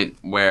the point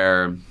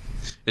where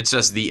it's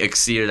just the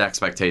Exceeded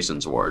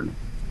Expectations Award.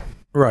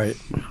 Right.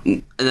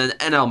 And then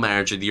NL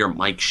Manager of the Year,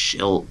 Mike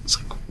Schilt. It's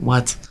like,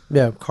 what?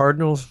 Yeah,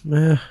 Cardinals,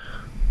 you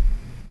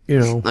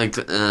know. Like,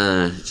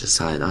 I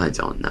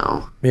don't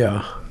know.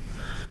 Yeah.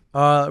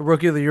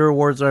 Rookie of the Year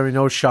awards, I mean,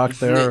 no shock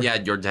there. Yeah,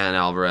 Jordan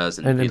Alvarez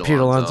and Pete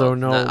Alonso.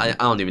 No. I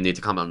don't even need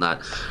to comment on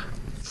that.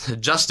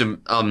 Justin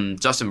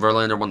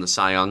Verlander won the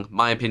Cy Young.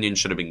 My opinion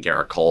should have been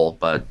Garrett Cole,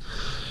 but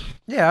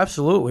yeah,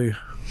 absolutely.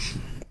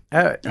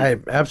 I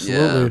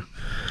absolutely.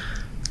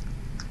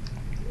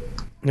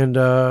 Yeah. And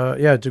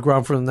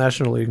DeGrom for the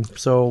National League.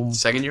 So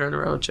second year in a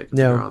row, Jacob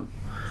yeah. DeGrom.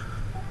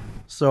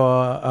 So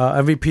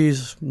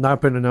MVP's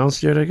not been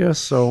announced yet, I guess.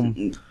 So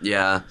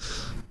yeah,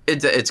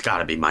 it's got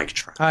to be Mike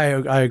Trout.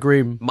 I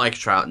agree. Mike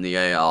Trout in the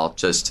AL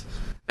just.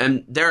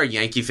 And there are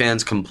Yankee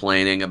fans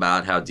complaining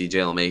about how DJ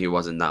LeMahieu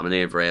wasn't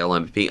nominated for AL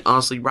MVP.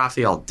 Honestly,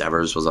 Rafael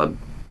Devers was a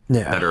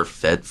better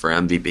fit for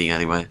MVP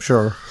anyway.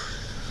 Sure.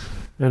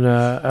 And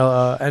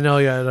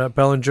NL,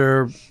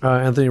 Bellinger,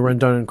 Anthony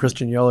Rendon, and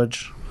Christian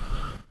Yelich.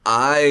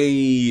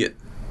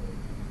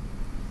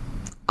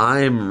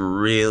 I'm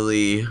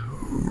really,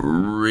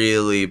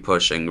 really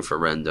pushing for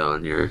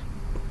Rendon here.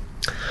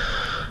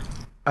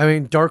 I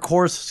mean, dark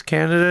horse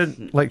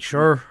candidate, like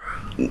sure.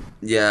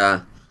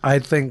 Yeah. I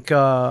think if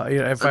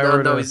I were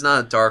to... No, he's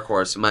not a dark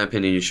horse. In my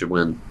opinion, you should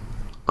win.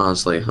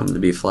 Honestly, I'm going to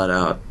be flat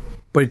out.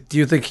 But do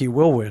you think he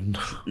will win?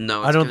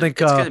 No, I don't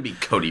think it's going to be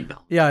Cody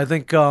Bell. Yeah, I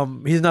think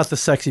he's not the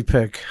sexy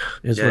pick,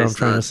 is what I'm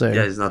trying to say.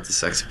 Yeah, he's not the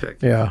sexy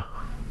pick. Yeah.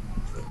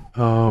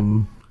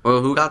 Well,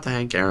 who got the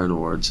Hank Aaron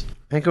Awards?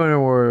 Hank Aaron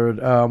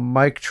Award,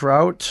 Mike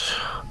Trout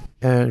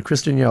and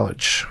Christian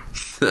Yelich.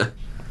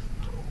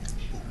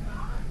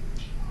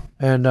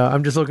 And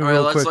I'm just looking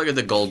real quick. Let's look at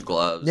the Gold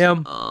Gloves. Yeah.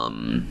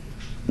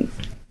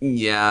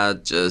 Yeah,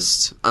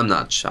 just I'm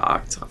not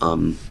shocked.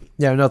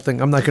 Yeah, nothing.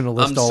 I'm not going to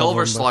list all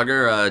Silver of them.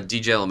 Slugger,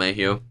 DJ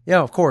LeMahieu.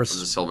 Yeah, of course.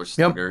 Was a Silver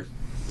Slugger.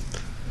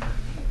 Yep.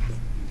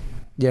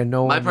 Yeah,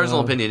 no. My personal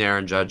opinion,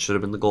 Aaron Judge should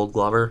have been the Gold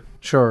Glover.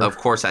 Sure. Of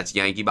course, that's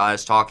Yankee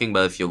bias talking,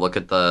 but if you look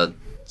at the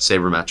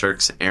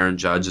sabermetrics, Aaron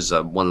Judge is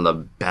one of the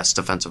best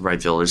defensive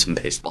right fielders in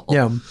baseball.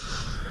 Yeah.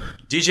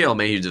 DJ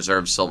LeMahieu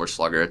deserves Silver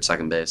Slugger at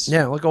second base.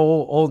 Yeah, look,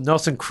 old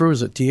Nelson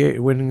Cruz at DH,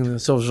 winning the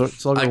Silver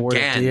Slugger Award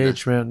at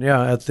DH, man.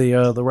 Yeah, at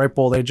the ripe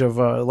old age of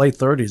late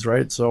 30s,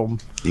 right? So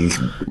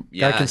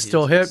yeah, guy can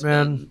still hit,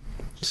 man.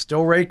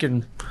 Still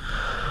raking.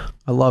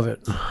 I love it.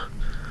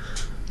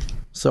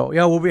 So,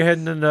 yeah, we'll be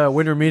heading into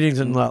winter meetings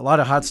and a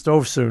lot of hot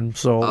stoves soon.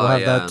 So we'll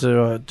have that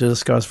to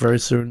discuss very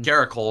soon.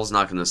 Garrett Cole's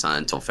not going to sign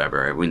until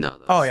February. We know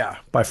this. Oh, yeah,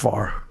 by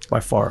far.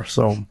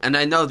 So, and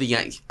I know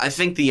I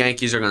think the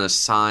Yankees are going to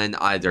sign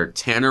either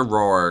Tanner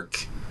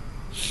Roark,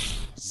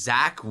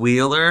 Zach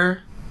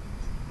Wheeler,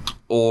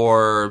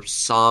 or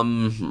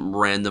some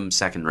random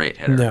second-rate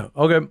hitter. Yeah,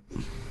 okay.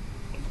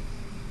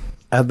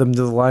 Add them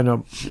to the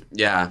lineup.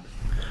 Yeah.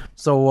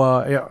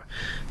 So, yeah.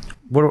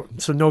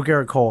 So no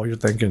Garrett Cole, you're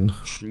thinking?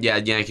 Yeah,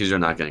 Yankees are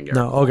not going to get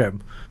Garrett Cole. Okay.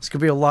 This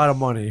could be a lot of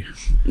money.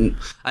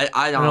 I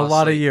honestly, in a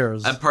lot of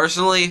years.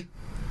 Personally,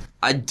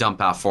 I'd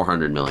dump out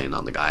 $400 million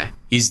on the guy.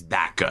 He's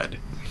that good.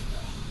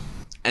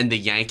 And the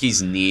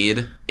Yankees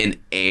need an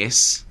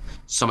ace.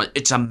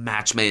 It's a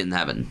match made in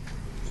heaven.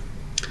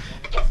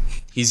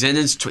 He's in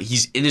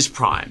his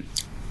prime.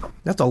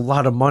 That's a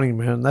lot of money,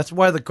 man. That's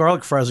why the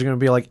garlic fries are going to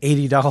be like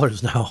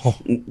 $80 now.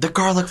 The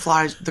garlic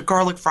fries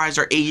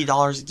are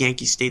 $80 at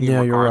Yankee Stadium.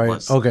 Yeah,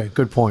 regardless. You're right. Okay,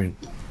 good point.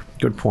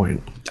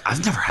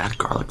 I've never had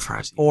garlic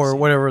fries. Or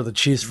whatever the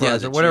cheese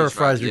fries, or whatever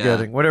fries you're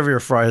getting. Whatever your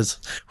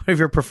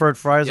preferred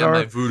fries are.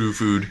 My voodoo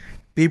food.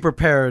 Be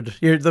prepared.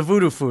 The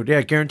voodoo food,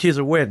 guarantees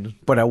a win,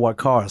 but at what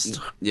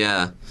cost?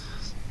 Yeah.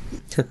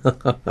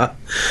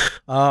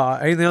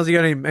 Anything else? You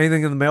got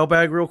anything in the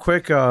mailbag real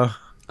quick?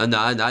 No,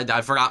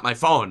 I forgot my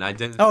phone. I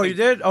didn't. Oh, you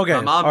did? Okay.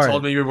 My mom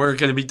told me we weren't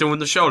going to be doing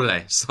the show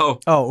today. So.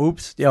 Oh,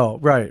 oops. Yeah,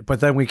 right.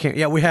 But then we can't.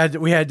 Yeah, we had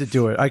to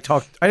do it. I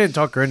didn't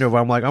talk her into it. But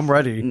I'm like, I'm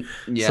ready.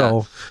 Yeah.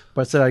 So,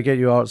 but I said I get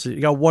you out. So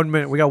you got 1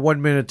 minute. We got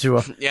 1 minute to.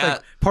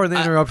 Like part of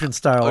the interruption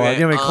style. Okay, do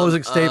you have any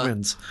closing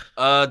statements?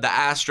 The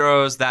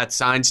Astros, that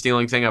sign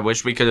stealing thing. I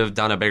wish we could have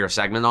done a bigger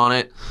segment on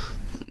it.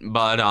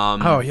 But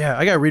Oh yeah,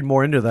 I gotta read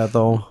more into that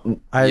though.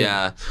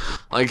 I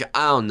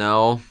don't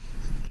know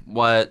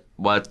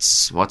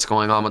what's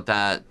going on with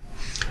that.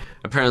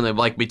 Apparently,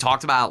 we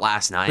talked about it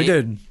last night. We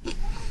did.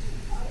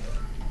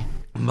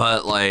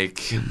 But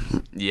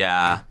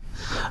yeah,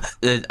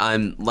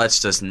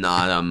 let's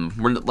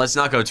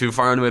not go too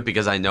far into it,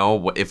 because I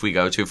know if we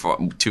go too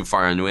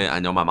far into it, I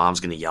know my mom's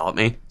gonna yell at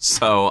me.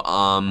 So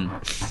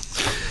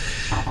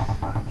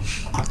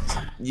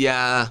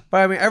yeah. But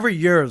I mean, every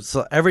year,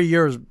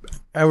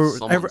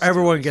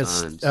 everyone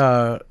gets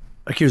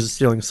accused of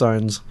stealing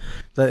signs.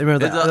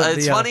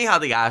 It's funny how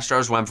the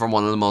Astros went from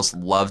one of the most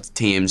loved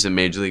teams in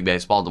Major League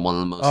Baseball to one of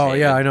the most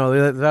hated. Yeah, I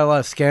know. That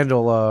last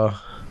scandal.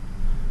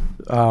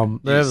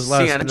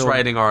 CNN's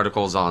writing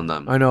articles on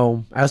them. I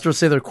know. Astros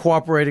say they're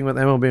cooperating with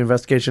MLB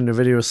investigation into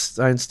video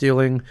sign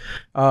stealing.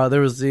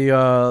 There was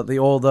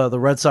the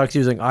Red Sox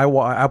using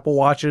Apple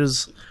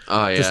Watches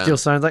to steal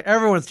signs.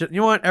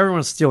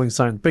 Everyone's stealing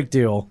signs. Big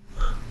deal.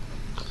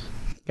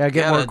 Gotta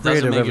get more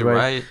creative, everybody.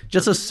 Right.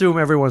 Just assume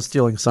everyone's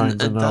stealing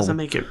signs. It doesn't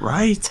make it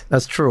right.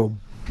 That's true.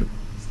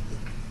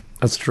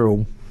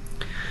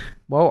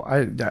 Well,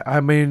 I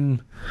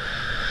mean,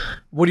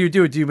 what do you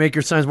do? Do you make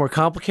your signs more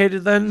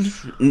complicated then?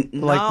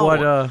 No.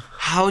 What?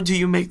 How do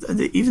you make?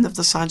 Even if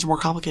the signs are more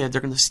complicated,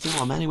 they're going to steal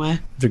them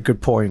anyway. That's a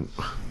good point.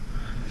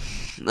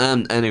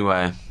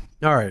 Anyway.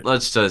 All right.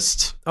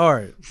 All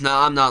right. No,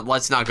 I'm not.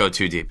 Let's not go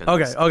too deep into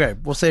this. Okay.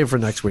 We'll save it for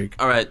next week.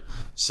 All right.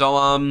 So,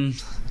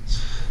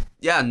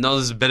 yeah, no,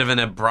 this is a bit of an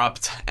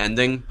abrupt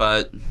ending,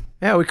 but...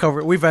 Yeah, we covered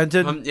it. We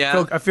vented.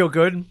 Yeah. I feel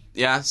good.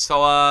 Yeah,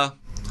 so,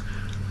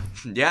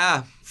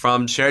 yeah,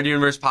 from Shared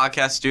Universe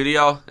Podcast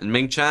Studio and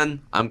Ming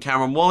Chen, I'm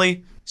Cameron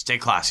Woolley. Stay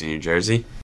classy, New Jersey.